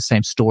don't see the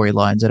same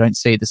storylines. I don't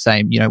see the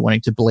same, you know,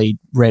 wanting to bleed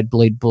red,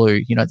 bleed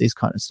blue, you know, this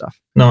kind of stuff.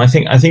 No, I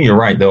think you're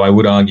right, though. I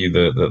would argue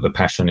the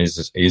passion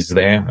is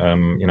there.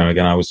 You know,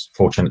 again, I was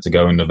fortunate to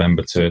go in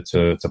November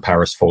to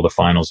Paris for the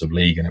finals of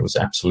League, and it was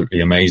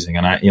absolutely amazing.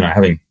 And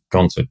having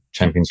gone to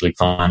Champions League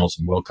finals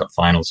and World Cup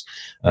finals,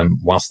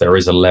 whilst there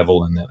is a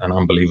level and an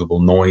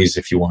unbelievable noise,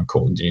 if you want to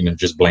call it, you know,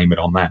 just blame it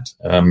on that.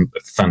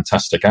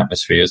 Fantastic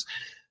atmospheres.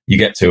 You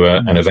get to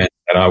an event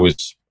that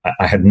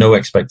I had no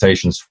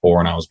expectations for,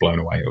 and I was blown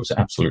away. It was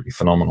absolutely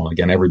phenomenal.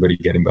 Again, everybody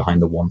getting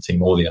behind the one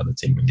team or the other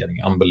team and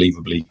getting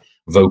unbelievably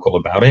vocal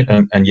about it,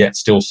 and yet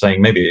still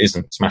saying maybe it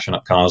isn't smashing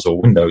up cars or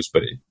windows,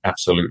 but it's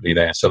absolutely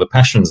there. So the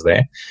passion's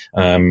there.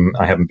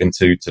 I haven't been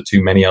to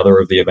too many other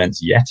of the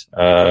events yet,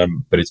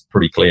 but it's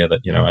pretty clear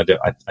that, you know,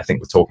 I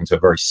think we're talking to a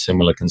very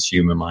similar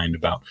consumer mind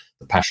about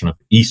the passion of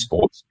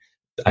esports.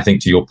 I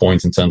think to your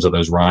point in terms of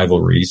those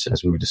rivalries,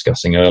 as we were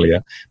discussing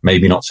earlier,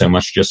 maybe not so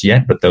much just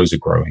yet, but those are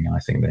growing, and I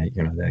think they're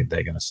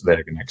going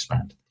to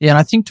expand. Yeah, and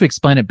I think to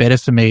explain it better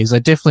for me is I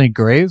definitely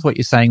agree with what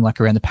you're saying, like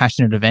around the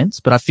passionate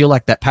events, but I feel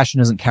like that passion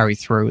doesn't carry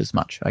through as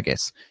much. I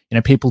guess, you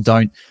know, people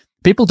don't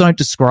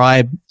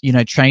describe, you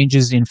know,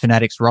 changes in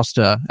Fnatic's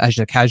roster as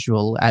a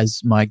casual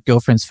as my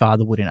girlfriend's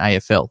father would in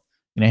AFL.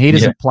 You know, he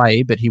doesn't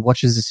play, but he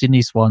watches the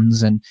Sydney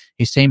Swans, and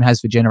his team has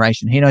for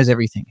generation. He knows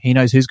everything. He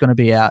knows who's going to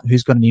be out,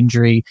 who's got an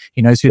injury.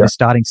 He knows who the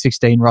starting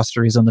 16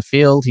 roster is on the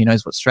field. He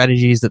knows what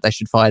strategies that they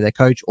should fire their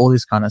coach, all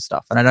this kind of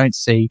stuff. And I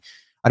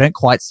don't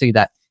quite see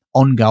that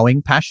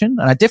ongoing passion.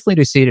 And I definitely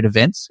do see it at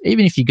events.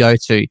 Even if you go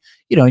to,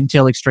 you know,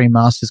 Intel Extreme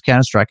Masters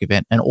Counter-Strike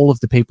event, and all of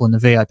the people in the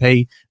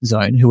VIP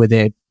zone who are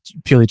there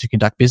purely to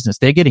conduct business,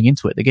 they're getting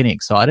into it. They're getting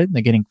excited.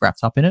 They're getting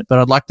wrapped up in it. But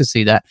I'd like to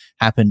see that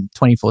happen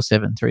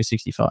 24/7,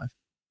 365.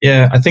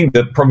 Yeah, I think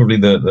that probably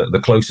the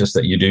closest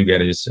that you do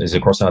get is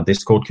across our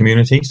Discord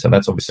community. So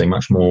that's obviously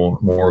much more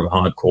of a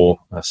hardcore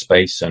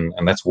space, and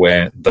that's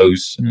where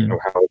those, you know,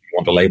 however you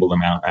want to label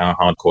them, our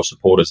hardcore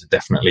supporters are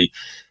definitely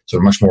sort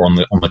of much more on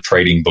the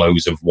trading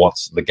blows of what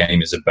the game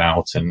is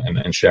about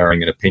and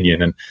sharing an opinion.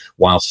 And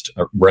whilst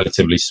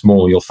relatively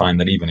small, you'll find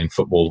that even in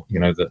football, you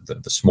know,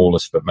 the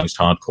smallest but most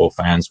hardcore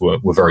fans were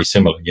very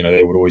similar. You know,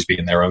 they would always be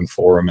in their own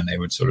forum, and they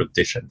would sort of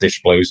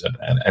dish blows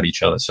at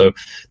each other. So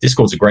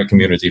Discord's a great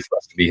community for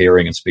us to be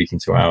hearing and speaking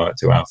to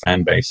our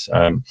fan base.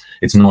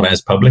 It's not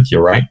as public,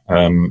 you're right,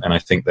 and I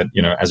think that,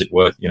 you know, as it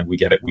were, you know, we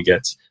get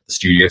the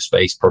studio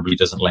space probably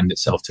doesn't lend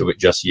itself to it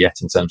just yet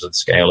in terms of the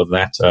scale of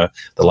that.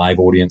 The live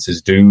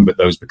audiences do, but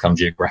those become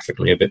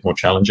geographically a bit more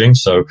challenging.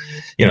 So,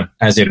 you know,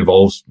 as it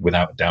evolves,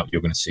 without a doubt,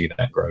 you're going to see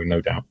that grow, no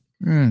doubt.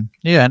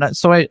 Yeah, and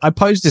so I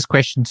posed this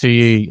question to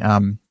you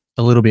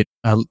a little bit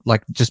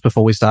like just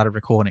before we started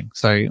recording.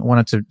 So I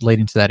wanted to lead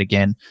into that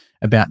again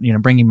about, you know,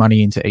 bringing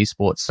money into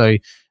esports. So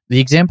the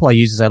example I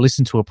use is I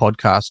listened to a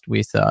podcast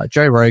with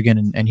Joe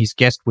Rogan, and his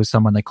guest was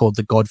someone they called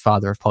the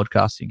godfather of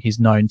podcasting. He's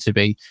known to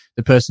be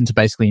the person to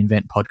basically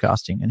invent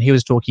podcasting. And he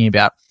was talking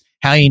about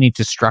how you need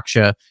to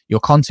structure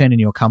your content and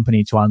your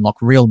company to unlock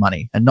real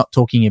money, and not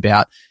talking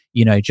about,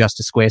 you know, just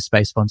a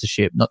Squarespace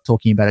sponsorship, not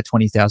talking about a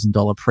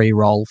 $20,000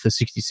 pre-roll for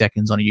 60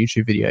 seconds on a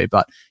YouTube video,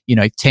 but, you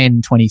know,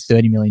 $10, $20,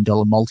 $30 million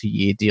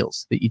multi-year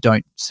deals that you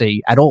don't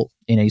see at all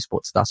in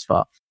esports thus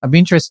far. I'd be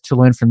interested to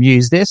learn from you.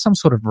 Is there some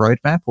sort of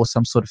roadmap or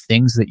some sort of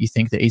things that you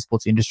think the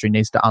esports industry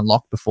needs to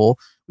unlock before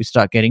we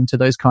start getting to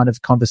those kind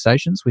of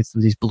conversations with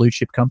these blue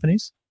chip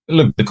companies?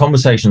 Look, the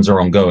conversations are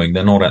ongoing.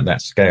 They're not at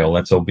that scale.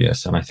 That's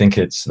obvious. And I think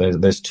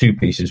there's two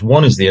pieces.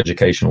 One is the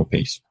educational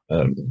piece.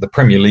 The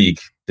Premier League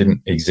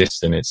didn't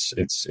exist in its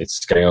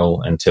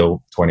scale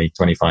until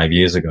 25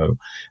 years ago.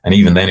 And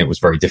even then, it was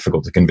very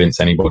difficult to convince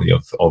anybody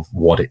of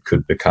what it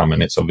could become.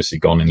 And it's obviously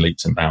gone in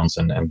leaps and bounds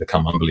and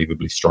become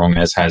unbelievably strong,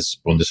 as has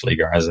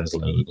Bundesliga, as has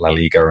La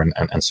Liga,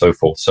 and so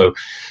forth. So,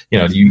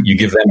 you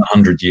give them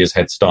 100 years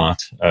head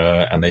start,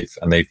 and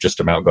they've just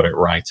about got it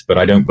right. But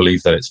I don't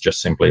believe that it's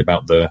just simply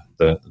about the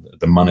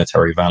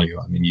monetary value.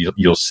 I mean,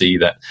 you'll see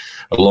that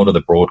a lot of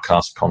the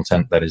broadcast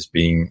content that is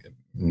being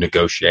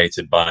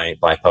negotiated by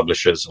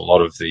publishers, a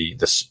lot of the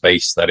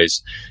space that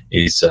is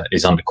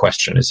under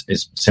question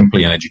is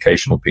simply an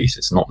educational piece.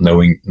 It's not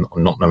knowing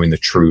the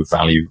true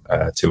value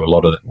to a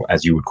lot of,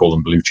 as you would call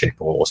them, blue chip,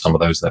 or some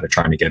of those that are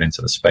trying to get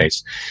into the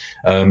space.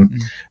 I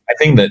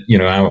think that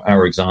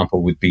our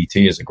example with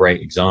BT is a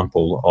great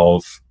example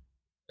of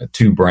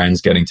two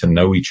brands getting to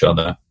know each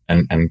other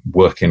and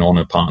working on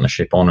a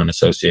partnership, on an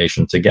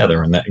association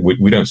together. And that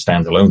we don't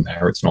stand alone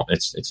there.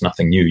 It's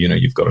nothing new.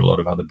 You've got a lot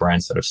of other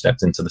brands that have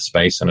stepped into the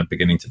space and are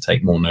beginning to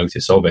take more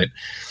notice of it,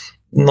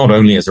 not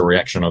only as a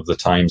reaction of the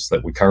times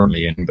that we're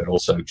currently in, but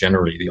also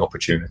generally the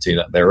opportunity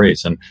that there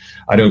is. And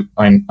I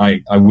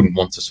wouldn't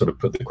want to sort of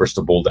put the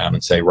crystal ball down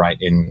and say, right,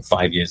 in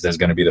 5 years, there's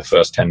going to be the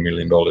first $10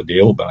 million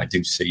deal. But I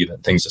do see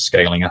that things are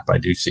scaling up. I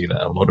do see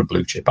that a lot of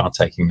blue chip are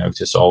taking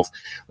notice of.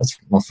 Let's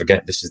not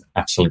forget, this is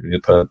absolutely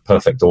the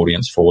perfect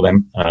audience for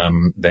them.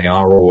 They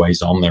are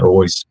always on. They're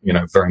always,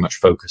 very much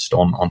focused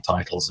on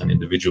titles and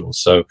individuals.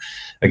 So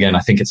again,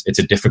 I think it's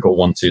a difficult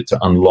one to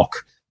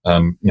unlock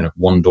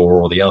one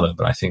door or the other.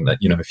 But I think that,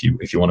 if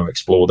you want to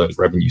explore those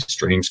revenue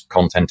streams,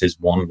 content is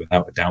one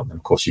without a doubt. And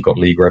of course, you've got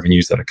league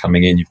revenues that are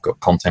coming in, you've got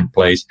content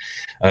plays,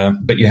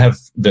 but you have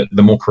the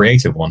more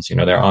creative ones.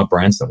 There are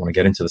brands that want to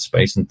get into the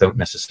space and don't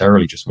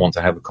necessarily just want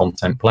to have a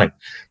content play.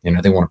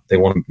 They want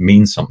to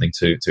mean something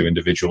to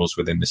individuals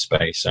within the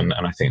space. And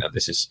I think that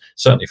this is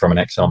certainly, from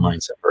an XL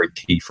mindset, very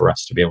key for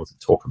us to be able to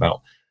talk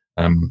about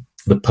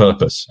the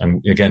purpose.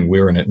 And again,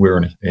 we're in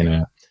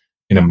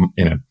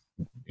a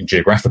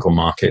geographical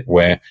market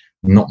where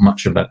not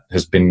much of that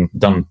has been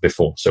done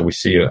before. So we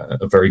see a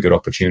very good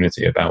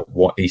opportunity about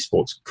what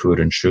esports could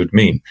and should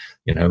mean,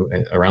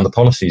 around the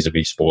policies of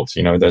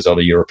esports. There's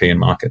other European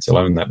markets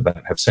alone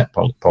that have set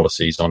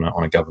policies on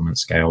a government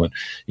scale. And,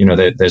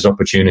 there's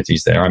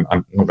opportunities there. I'm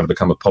not going to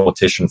become a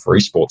politician for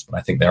esports, but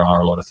I think there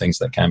are a lot of things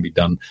that can be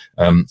done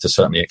to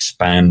certainly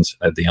expand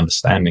the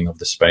understanding of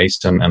the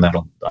space. And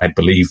that'll, I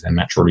believe, then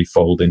naturally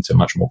fold into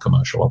much more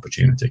commercial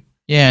opportunity.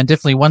 Yeah, and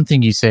definitely one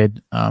thing you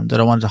said that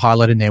I wanted to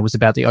highlight in there was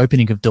about the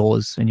opening of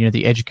doors and,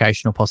 the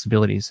educational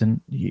possibilities.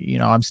 And,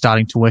 I'm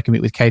starting to work a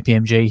bit with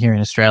KPMG here in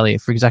Australia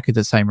for exactly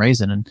the same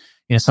reason. And,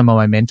 some of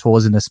my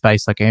mentors in the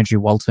space, like Andrew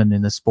Walton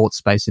in the sports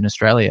space in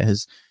Australia,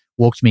 has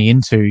walked me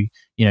into,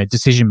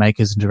 decision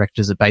makers and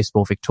directors at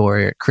Baseball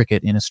Victoria, at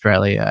cricket in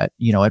Australia,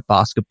 at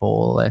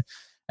basketball,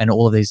 and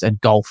all of these,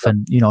 and golf,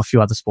 and, a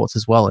few other sports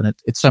as well. And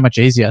it's so much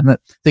easier. And the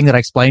thing that I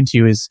explained to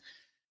you is,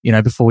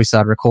 before we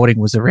started recording,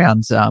 was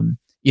around,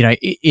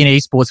 in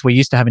esports, we're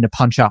used to having to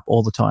punch up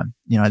all the time.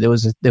 There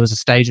was a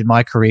stage in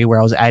my career where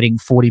I was adding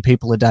 40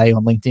 people a day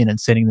on LinkedIn and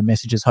sending them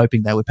messages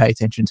hoping they would pay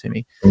attention to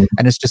me. Mm-hmm.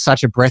 And it's just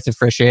such a breath of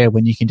fresh air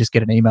when you can just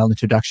get an email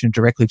introduction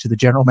directly to the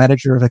general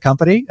manager of a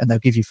company, and they'll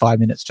give you 5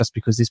 minutes just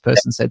because this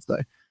person said so.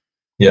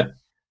 Yeah.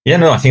 Yeah,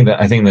 no, I think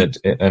that,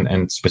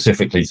 and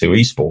specifically to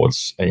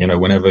esports,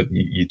 whenever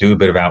you do a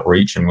bit of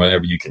outreach and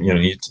whenever you can,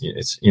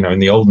 it's, in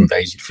the olden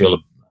days, you'd feel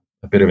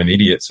a bit of an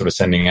idiot sort of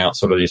sending out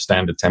sort of your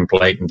standard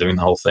template and doing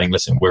the whole thing.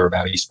 Listen, we're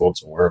about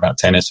esports, or we're about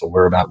tennis, or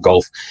we're about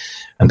golf.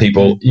 And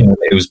people,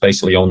 it was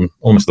basically on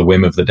almost the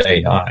whim of the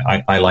day.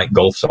 I like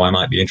golf, so I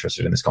might be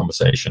interested in this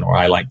conversation, or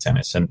I like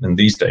tennis. And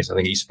these days, I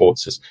think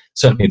esports is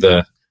certainly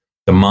the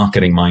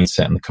marketing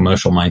mindset and the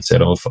commercial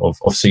mindset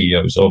of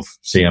CEOs, of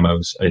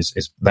CMOs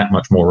is that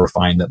much more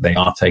refined, that they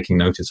are taking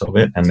notice of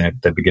it, and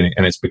they're beginning,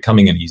 and it's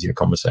becoming an easier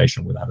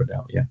conversation without a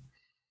doubt. Yeah.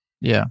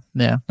 Yeah.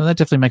 Well, that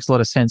definitely makes a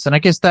lot of sense. And I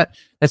guess that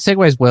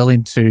segues well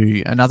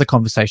into another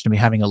conversation we're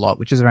having a lot,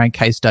 which is around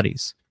case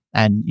studies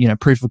and,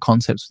 proof of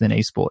concepts within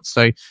esports.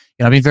 So,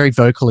 I've been very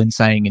vocal in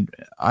saying, in,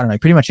 I don't know,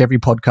 pretty much every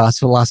podcast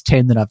for the last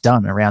 10 that I've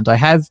done around, I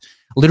have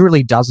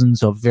literally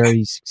dozens of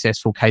very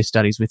successful case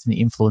studies within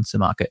the influencer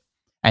market.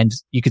 And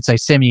you could say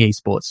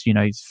semi-esports,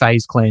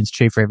 FaZe Clan's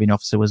chief revenue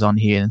officer was on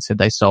here and said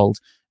they sold,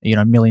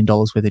 $1 million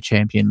worth of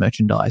champion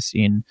merchandise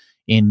in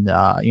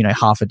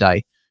half a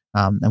day.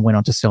 And went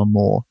on to sell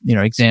more.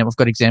 I've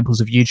got examples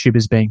of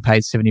YouTubers being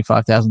paid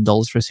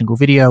 $75,000 for a single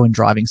video and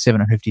driving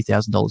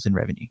 $750,000 in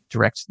revenue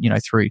direct,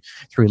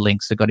 through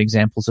links. I've got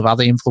examples of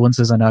other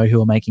influencers I know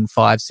who are making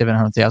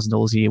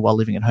 $500,000-$700,000 a year while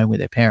living at home with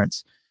their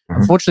parents.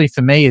 Mm-hmm. Unfortunately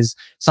for me, as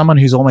someone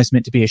who's almost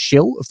meant to be a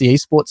shill of the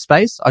esports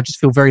space, I just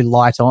feel very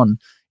light on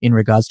in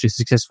regards to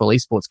successful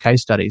esports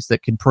case studies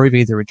that can prove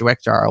either a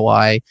direct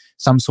ROI,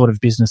 some sort of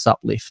business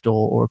uplift,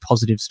 or a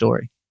positive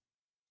story.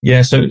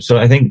 Yeah, so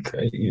I think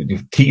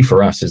the key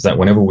for us is that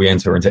whenever we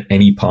enter into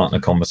any partner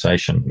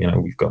conversation,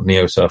 we've got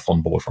NeoSurf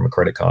on board from a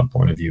credit card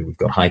point of view, we've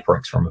got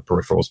HyperX from a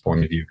peripherals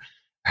point of view.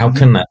 How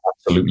can that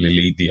absolutely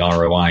lead the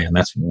ROI? And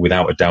that's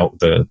without a doubt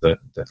the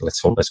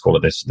let's call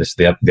it this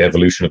the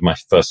evolution of my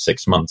first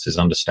 6 months is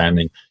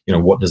understanding,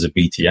 what does a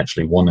BT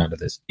actually want out of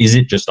this? Is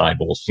it just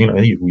eyeballs?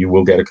 You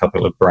will get a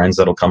couple of brands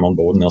that'll come on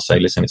board and they'll say,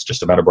 listen, it's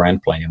just about a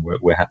brand play, and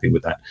we're happy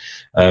with that.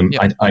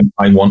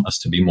 I want us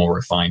to be more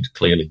refined.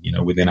 Clearly,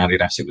 within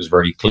Adidas, it was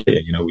very clear.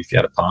 If you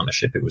had a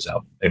partnership, it was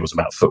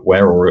about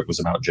footwear, or it was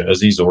about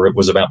jerseys, or it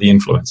was about the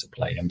influencer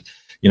play, and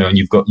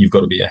you've got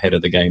to be ahead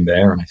of the game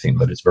there. And I think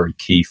that it's very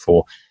key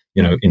for,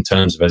 in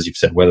terms of, as you've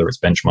said, whether it's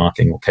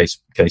benchmarking or case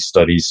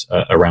studies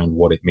around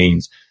what it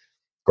means.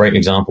 Great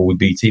example with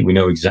BT. We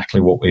know exactly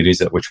what it is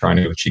that we're trying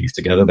to achieve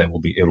together. It'll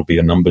be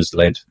a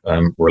numbers-led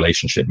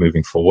relationship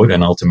moving forward.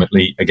 And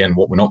ultimately, again,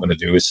 what we're not going to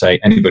do is say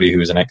anybody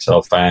who is an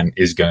XL fan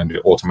is going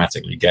to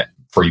automatically get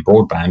free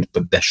broadband,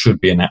 but there should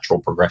be a natural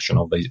progression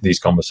of these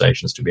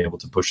conversations to be able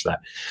to push that.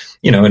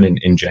 And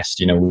in jest,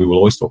 we will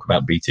always talk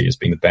about BT as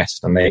being the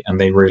best, and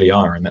they really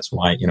are. And that's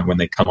why, when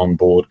they come on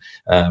board,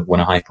 when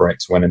a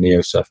HyperX, when a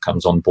NeoSurf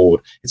comes on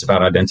board, it's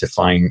about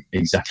identifying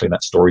exactly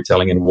that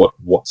storytelling and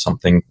what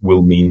something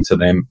will mean to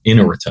them in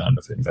a return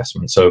of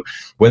investment. So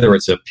whether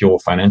it's a pure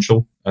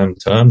financial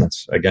term,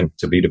 that's again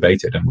to be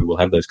debated, and we will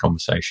have those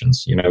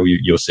conversations.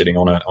 You're sitting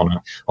on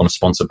a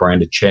sponsor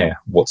branded chair.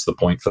 What's the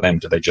point for them?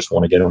 Do they just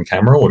want to get on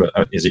camera, or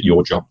is it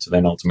your job to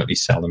then ultimately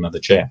sell another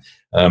chair?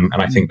 And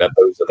I think that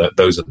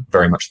those are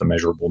very much the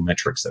measurable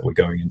metrics that we're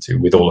going into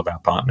with all of our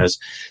partners,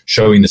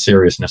 showing the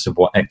seriousness of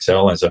what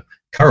XL as a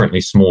currently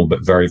small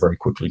but very, very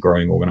quickly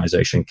growing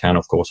organization can,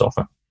 of course,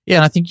 offer. Yeah,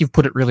 and I think you've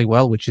put it really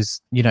well, which is,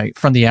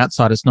 from the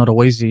outside, it's not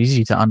always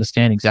easy to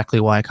understand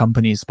exactly why a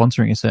company is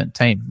sponsoring a certain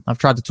team. I've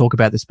tried to talk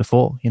about this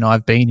before.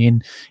 I've been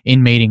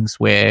in meetings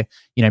where,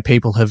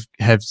 people have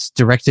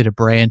directed a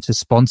brand to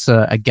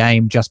sponsor a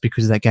game just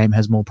because that game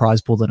has more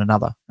prize pool than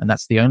another. And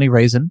that's the only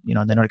reason,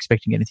 and they're not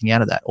expecting anything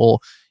out of that. Or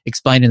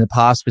explained in the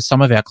past with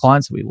some of our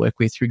clients that we work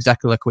with, through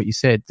exactly like what you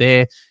said,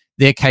 their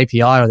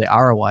KPI or their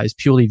ROI is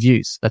purely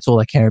views. That's all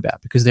they care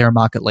about, because they're a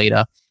market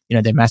leader.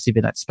 They're massive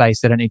in that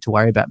space. They don't need to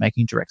worry about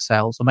making direct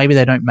sales, or maybe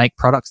they don't make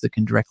products that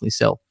can directly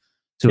sell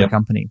to a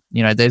company.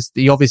 There's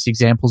the obvious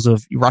examples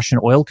of Russian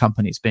oil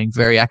companies being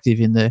very active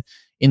in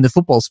the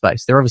football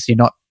space. They're obviously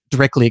not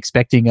directly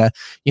expecting a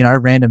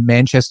random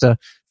Manchester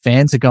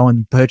fan to go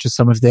and purchase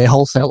some of their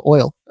wholesale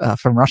oil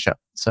from Russia.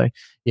 So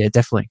yeah,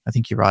 definitely, I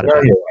think you're right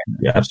about that.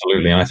 Yeah,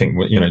 absolutely. And I think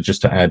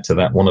just to add to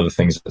that, one of the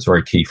things that's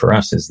very key for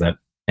us is that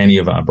any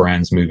of our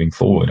brands moving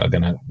forward are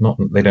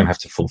they don't have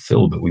to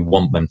fulfill, but we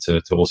want them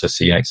to also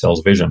see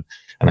XL's vision.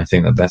 And I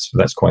think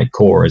that's quite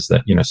core, is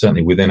that,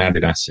 certainly within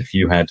Adidas, if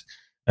you had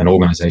an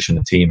organization,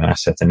 a team, an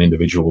asset, an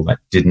individual that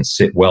didn't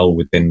sit well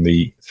within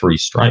the three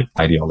stripe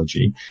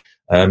ideology,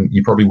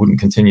 you probably wouldn't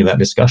continue that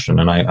discussion.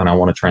 And I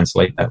want to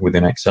translate that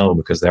within XL,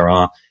 because there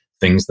are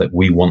things that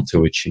we want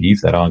to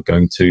achieve that are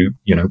going to,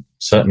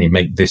 certainly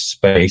make this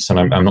space, and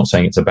I'm not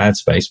saying it's a bad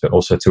space, but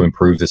also to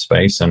improve the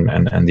space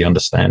and the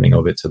understanding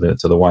of it to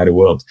the wider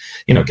world.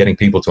 Getting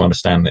people to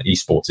understand that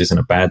esports isn't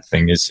a bad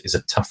thing is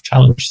a tough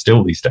challenge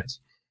still these days.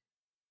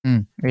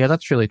 Yeah,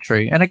 that's really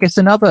true. And I guess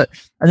another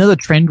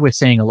trend we're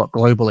seeing a lot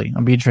globally,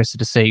 I'd be interested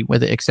to see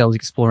whether XL is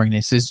exploring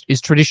this,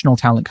 is traditional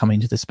talent coming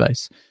into the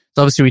space.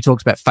 So obviously we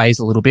talked about FaZe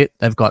a little bit.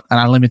 They've got an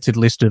unlimited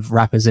list of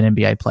rappers and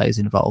NBA players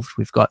involved.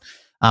 We've got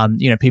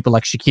people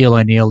like Shaquille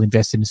O'Neal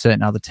invested in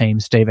certain other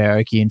teams, Steve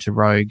Aoki into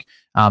Rogue,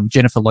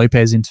 Jennifer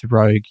Lopez into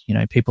Rogue,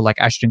 people like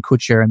Ashton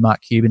Kutcher and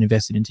Mark Cuban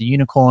invested into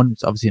Unicorn.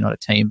 It's obviously not a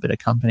team, but a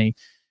company.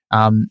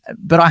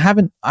 But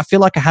I feel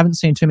like I haven't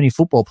seen too many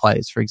football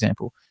players, for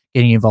example,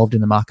 getting involved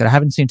in the market. I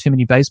haven't seen too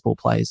many baseball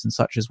players and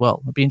such as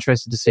well. I'd be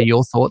interested to see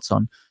your thoughts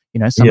on,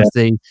 some of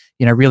the,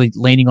 really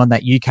leaning on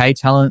that UK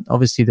talent.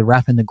 Obviously the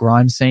rap and the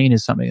grime scene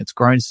is something that's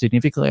grown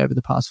significantly over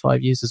the past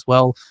 5 years as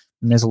well.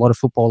 And there's a lot of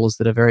footballers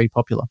that are very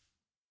popular.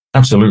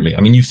 Absolutely.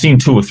 I mean, you've seen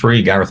 2 or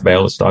 3. Gareth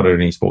Bale has started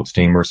an esports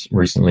team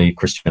recently.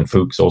 Christian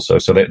Fuchs also.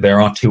 So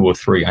there are 2 or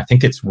 3. I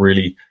think it's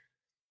really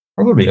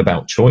probably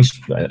about choice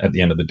at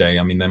the end of the day.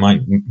 I mean,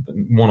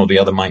 one or the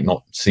other might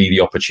not see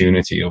the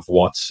opportunity of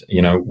what,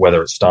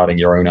 whether it's starting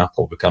your own app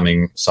or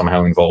becoming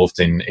somehow involved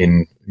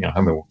in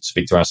we'll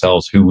speak to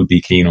ourselves, who would be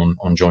keen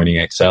on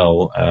joining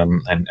XL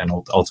and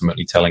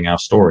ultimately telling our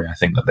story. I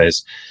think that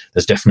there's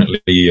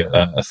definitely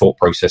a thought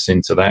process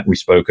into that. We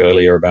spoke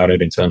earlier about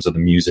it in terms of the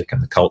music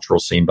and the cultural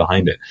scene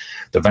behind it.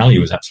 The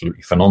value is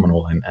absolutely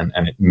phenomenal, and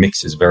it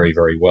mixes very,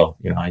 very well.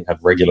 I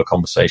have regular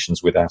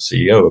conversations with our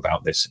CEO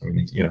about this. I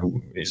mean,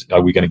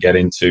 are we going to get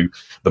into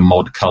the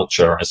mod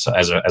culture as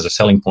a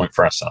selling point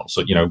for ourselves?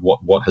 So,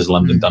 what has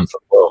London done for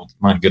the world?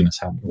 My goodness,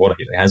 what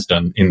it has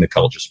done in the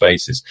culture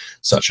space is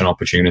such an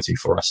opportunity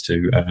for us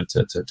to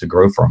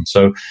grow from.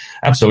 So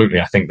absolutely,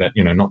 I think that,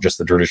 not just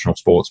the traditional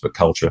sports, but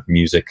culture,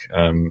 music,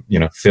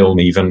 film,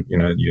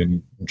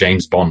 even,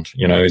 James Bond,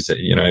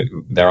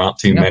 there aren't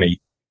too many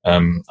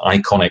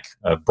iconic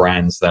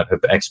brands that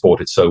have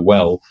exported so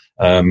well.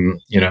 And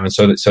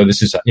so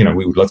this is,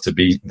 we would love to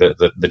be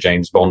the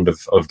James Bond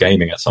of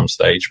gaming at some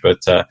stage, but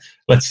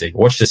let's see,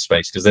 watch this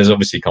space, because there's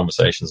obviously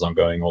conversations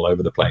ongoing all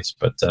over the place,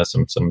 but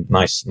some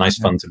nice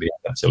fun to be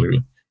at,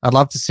 absolutely. I'd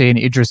love to see an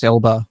Idris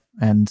Elba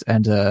and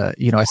a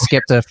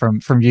Skepta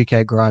from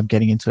UK Grime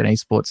getting into an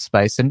esports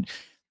space. And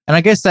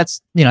I guess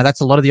that's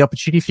a lot of the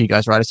opportunity for you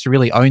guys, right? Is to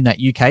really own that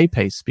UK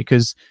piece,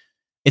 because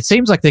it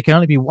seems like there can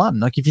only be one.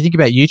 Like if you think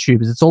about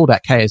YouTubers, it's all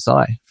about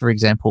KSI, for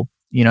example,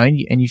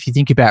 and if you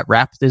think about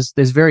rap, there's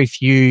very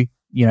few,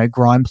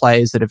 grime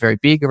players that are very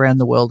big around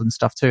the world and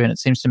stuff too. And it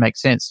seems to make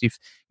sense.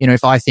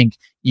 If I think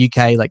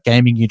UK, like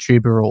gaming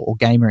YouTuber or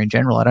gamer in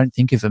general, I don't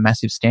think of a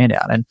massive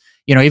standout. And,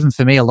 even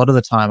for me, a lot of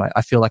the time,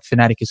 I feel like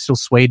Fnatic is still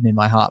Sweden in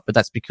my heart, but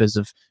that's because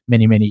of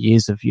many, many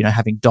years of,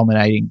 having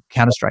dominating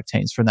Counter-Strike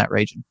teams from that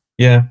region.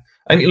 Yeah.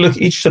 I mean, look,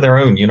 each to their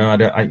own.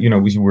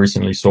 We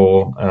recently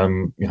saw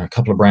a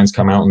couple of brands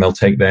come out and they'll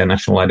take their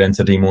national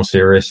identity more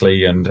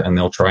seriously and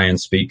they'll try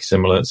and speak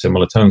similar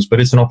tones.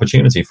 But it's an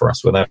opportunity for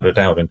us, without a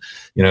doubt. And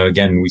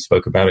again, we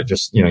spoke about it.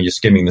 Just you're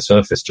skimming the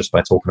surface just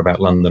by talking about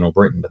London or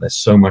Britain, but there's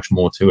so much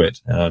more to it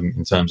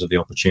in terms of the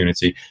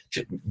opportunity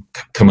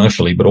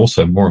commercially, but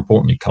also more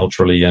importantly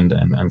culturally and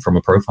from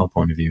a profile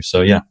point of view.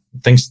 So yeah,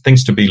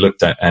 things to be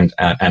looked at and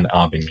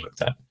are being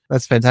looked at.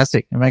 That's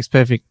fantastic. It makes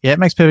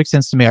perfect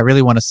sense to me. I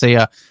really want to see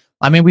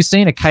we've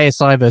seen a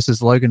KSI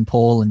versus Logan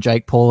Paul and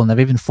Jake Paul, and they've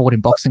even fought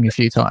in boxing a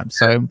few times.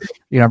 So,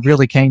 I'm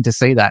really keen to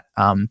see that.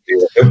 Don't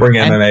bring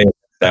MMA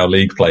our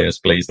league players,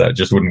 please. That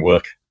just wouldn't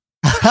work.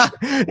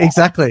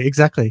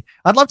 Exactly.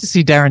 I'd love to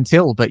see Darren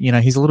Till, but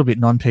he's a little bit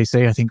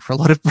non-PC. I think for a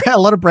lot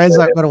of brands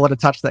aren't going to want to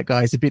touch that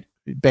guy. He's a bit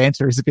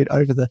banter. He's a bit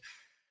over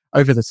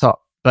the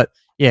top. But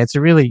yeah, it's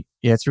a really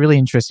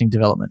interesting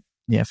development.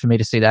 Yeah, for me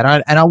to see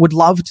that. And I would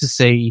love to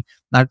see,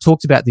 and I've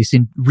talked about this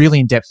really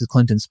in depth with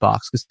Clinton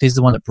Sparks, because he's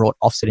the one that brought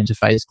Offset into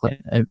FaZe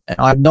Clan. And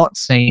I've not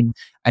seen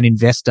an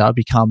investor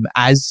become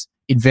as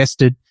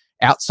invested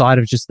outside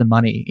of just the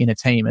money in a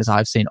team as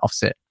I've seen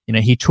Offset.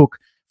 He took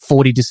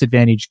 40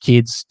 disadvantaged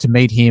kids to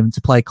meet him,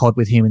 to play COD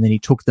with him, and then he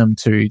took them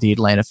to the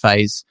Atlanta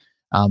FaZe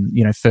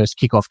first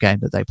kickoff game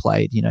that they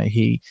played.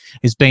 He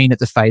has been at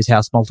the FaZe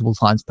house multiple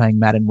times playing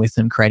Madden with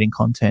them, creating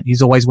content.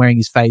 He's always wearing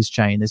his FaZe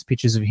chain. There's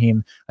pictures of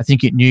him, I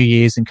think at New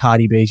Year's, and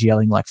Cardi B's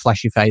yelling like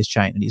flash your FaZe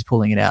chain, and he's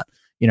pulling it out,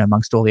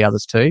 amongst all the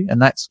others too.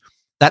 And that's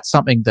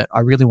something that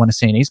I really want to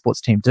see an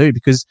esports team do,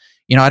 because,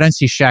 I don't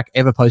see Shaq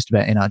ever post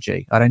about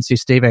NRG. I don't see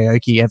Steve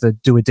Aoki ever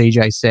do a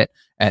DJ set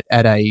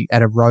at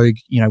a Rogue,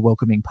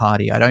 welcoming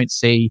party. I don't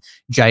see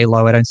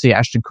J-Lo. I don't see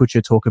Ashton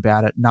Kutcher talk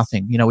about it.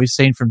 Nothing. We've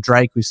seen from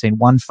Drake, we've seen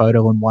one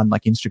photo and one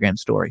Instagram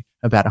story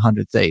about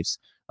 100 Thieves.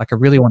 I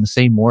really want to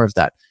see more of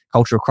that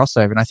cultural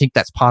crossover. And I think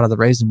that's part of the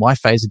reason why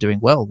FaZe are doing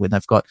well, when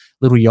they've got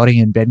Little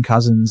Yachty and Ben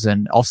Cousins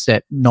and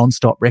Offset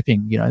non-stop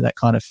repping, that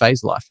kind of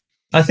FaZe life.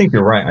 I think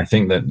you're right. I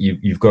think that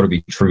you've got to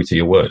be true to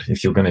your word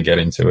if you're going to get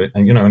into it.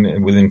 And,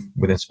 and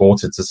within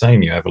sports, it's the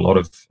same. You have a lot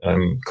of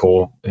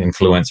core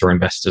influencer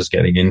investors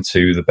getting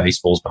into the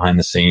baseballs behind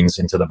the scenes,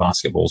 into the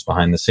basketballs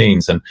behind the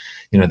scenes. And,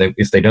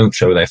 if they don't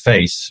show their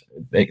face,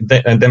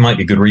 there might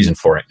be good reason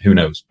for it. Who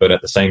knows? But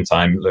at the same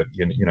time, look,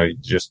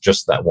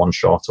 just that one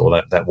shot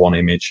or that one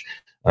image,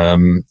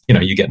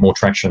 you get more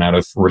traction out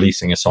of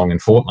releasing a song in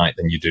Fortnite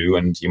than you do,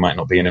 and you might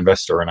not be an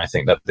investor. And I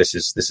think that this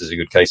is a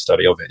good case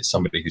study of it. It's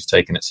somebody who's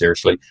taken it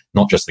seriously,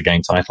 not just the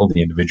game title,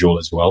 the individual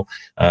as well.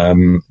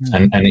 And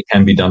it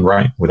can be done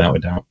right, without a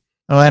doubt.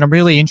 Oh, and I'm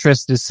really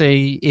interested to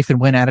see if and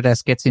when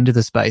Adidas gets into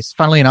the space.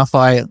 Funnily enough,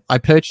 I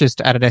purchased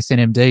Adidas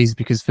NMDs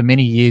because for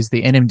many years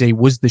the NMD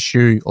was the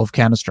shoe of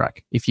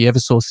Counter-Strike. If you ever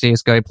saw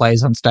CSGO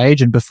players on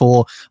stage, and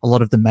before a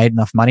lot of them made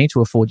enough money to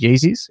afford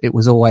Yeezys, it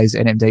was always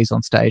NMDs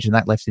on stage, and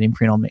that left an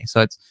imprint on me.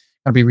 So it's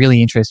going to be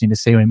really interesting to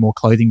see when more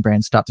clothing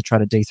brands start to try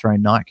to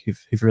dethrone Nike,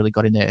 who've really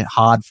got in there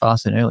hard,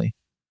 fast and early.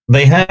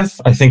 They have.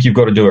 I think you've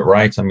got to do it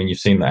right. I mean, you've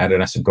seen that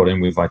Adidas have got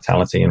in with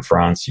Vitality in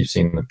France. You've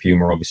seen the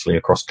Puma, obviously,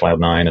 across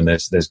Cloud9, and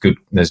there's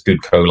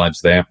good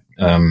collabs there.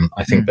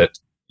 I think that,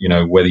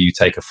 whether you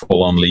take a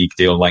full-on league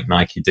deal like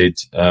Nike did,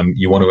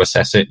 you want to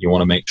assess it. You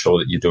want to make sure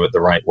that you do it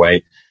the right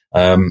way.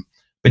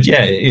 But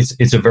yeah,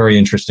 it's a very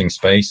interesting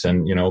space,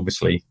 and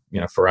obviously,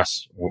 for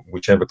us,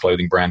 whichever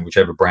clothing brand,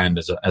 whichever brand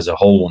as a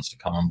whole wants to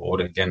come on board,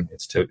 again,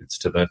 it's to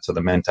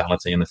the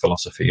mentality and the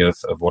philosophy of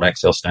what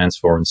Excel stands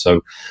for, and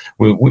so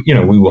we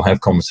will have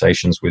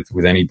conversations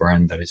with any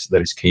brand that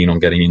is keen on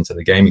getting into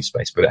the gaming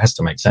space, but it has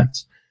to make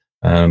sense.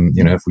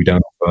 If we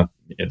don't offer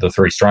the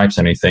Three Stripes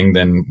anything,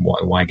 then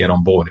why get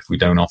on board? If we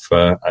don't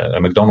offer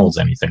a McDonald's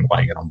anything,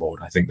 why get on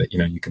board? I think that,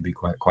 you can be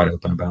quite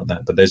open about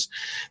that. But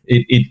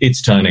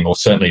it's turning, or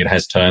certainly it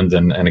has turned.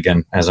 And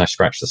again, as I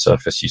scratch the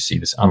surface, you see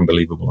this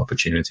unbelievable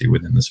opportunity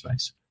within the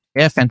space.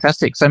 Yeah,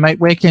 fantastic. So, mate,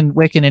 where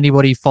can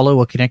anybody follow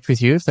or connect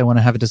with you if they want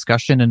to have a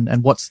discussion?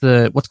 And what's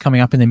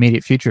coming up in the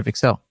immediate future of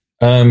Excel?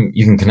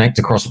 You can connect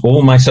across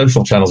all my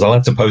social channels. I'll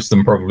have to post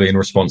them probably in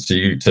response to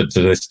you to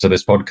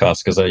this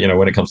podcast, because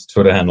when it comes to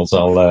Twitter handles,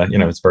 I'll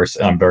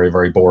I'm very,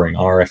 very boring.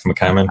 RF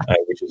McCammon,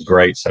 which is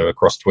great. So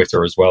across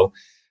Twitter as well.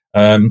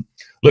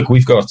 Look,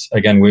 we've got,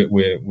 again,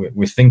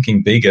 we're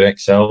thinking big at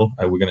Excel.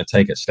 We're going to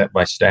take it step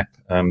by step.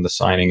 The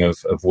signing of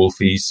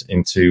Wolfies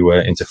into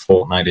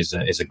Fortnite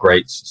is a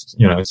great,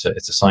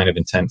 it's a sign of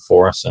intent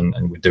for us, and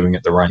we're doing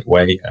it the right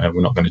way.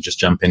 We're not going to just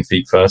jump in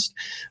feet first.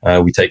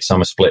 We take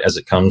Summer Split as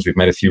it comes. We've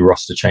made a few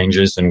roster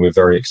changes, and we're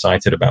very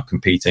excited about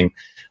competing.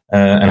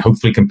 And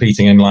hopefully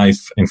competing in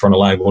front of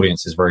live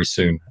audiences very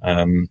soon.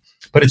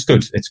 But it's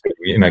good. It's good.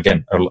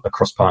 Again,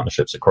 across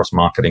partnerships, across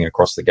marketing,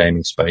 across the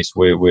gaming space,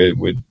 we're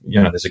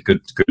there's a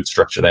good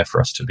structure there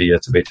for us to be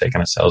taking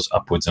ourselves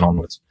upwards and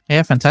onwards.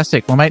 Yeah,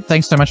 fantastic. Well, mate,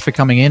 thanks so much for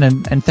coming in,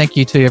 and thank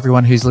you to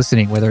everyone who's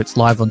listening, whether it's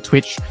live on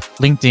Twitch,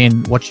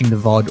 LinkedIn, watching the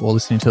VOD, or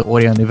listening to the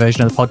audio-only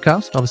version of the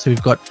podcast. Obviously,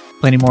 we've got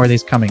plenty more of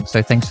these coming.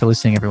 So thanks for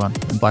listening, everyone,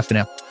 and bye for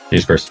now.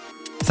 Cheers, Chris.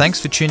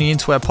 Thanks for tuning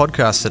into our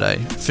podcast today.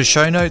 For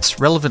show notes,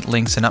 relevant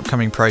links, and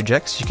upcoming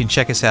projects, you can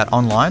check us out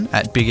online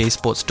at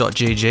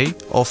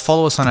bigesports.gg or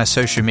follow us on our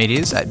social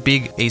medias at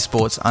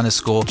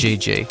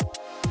bigesports_GG.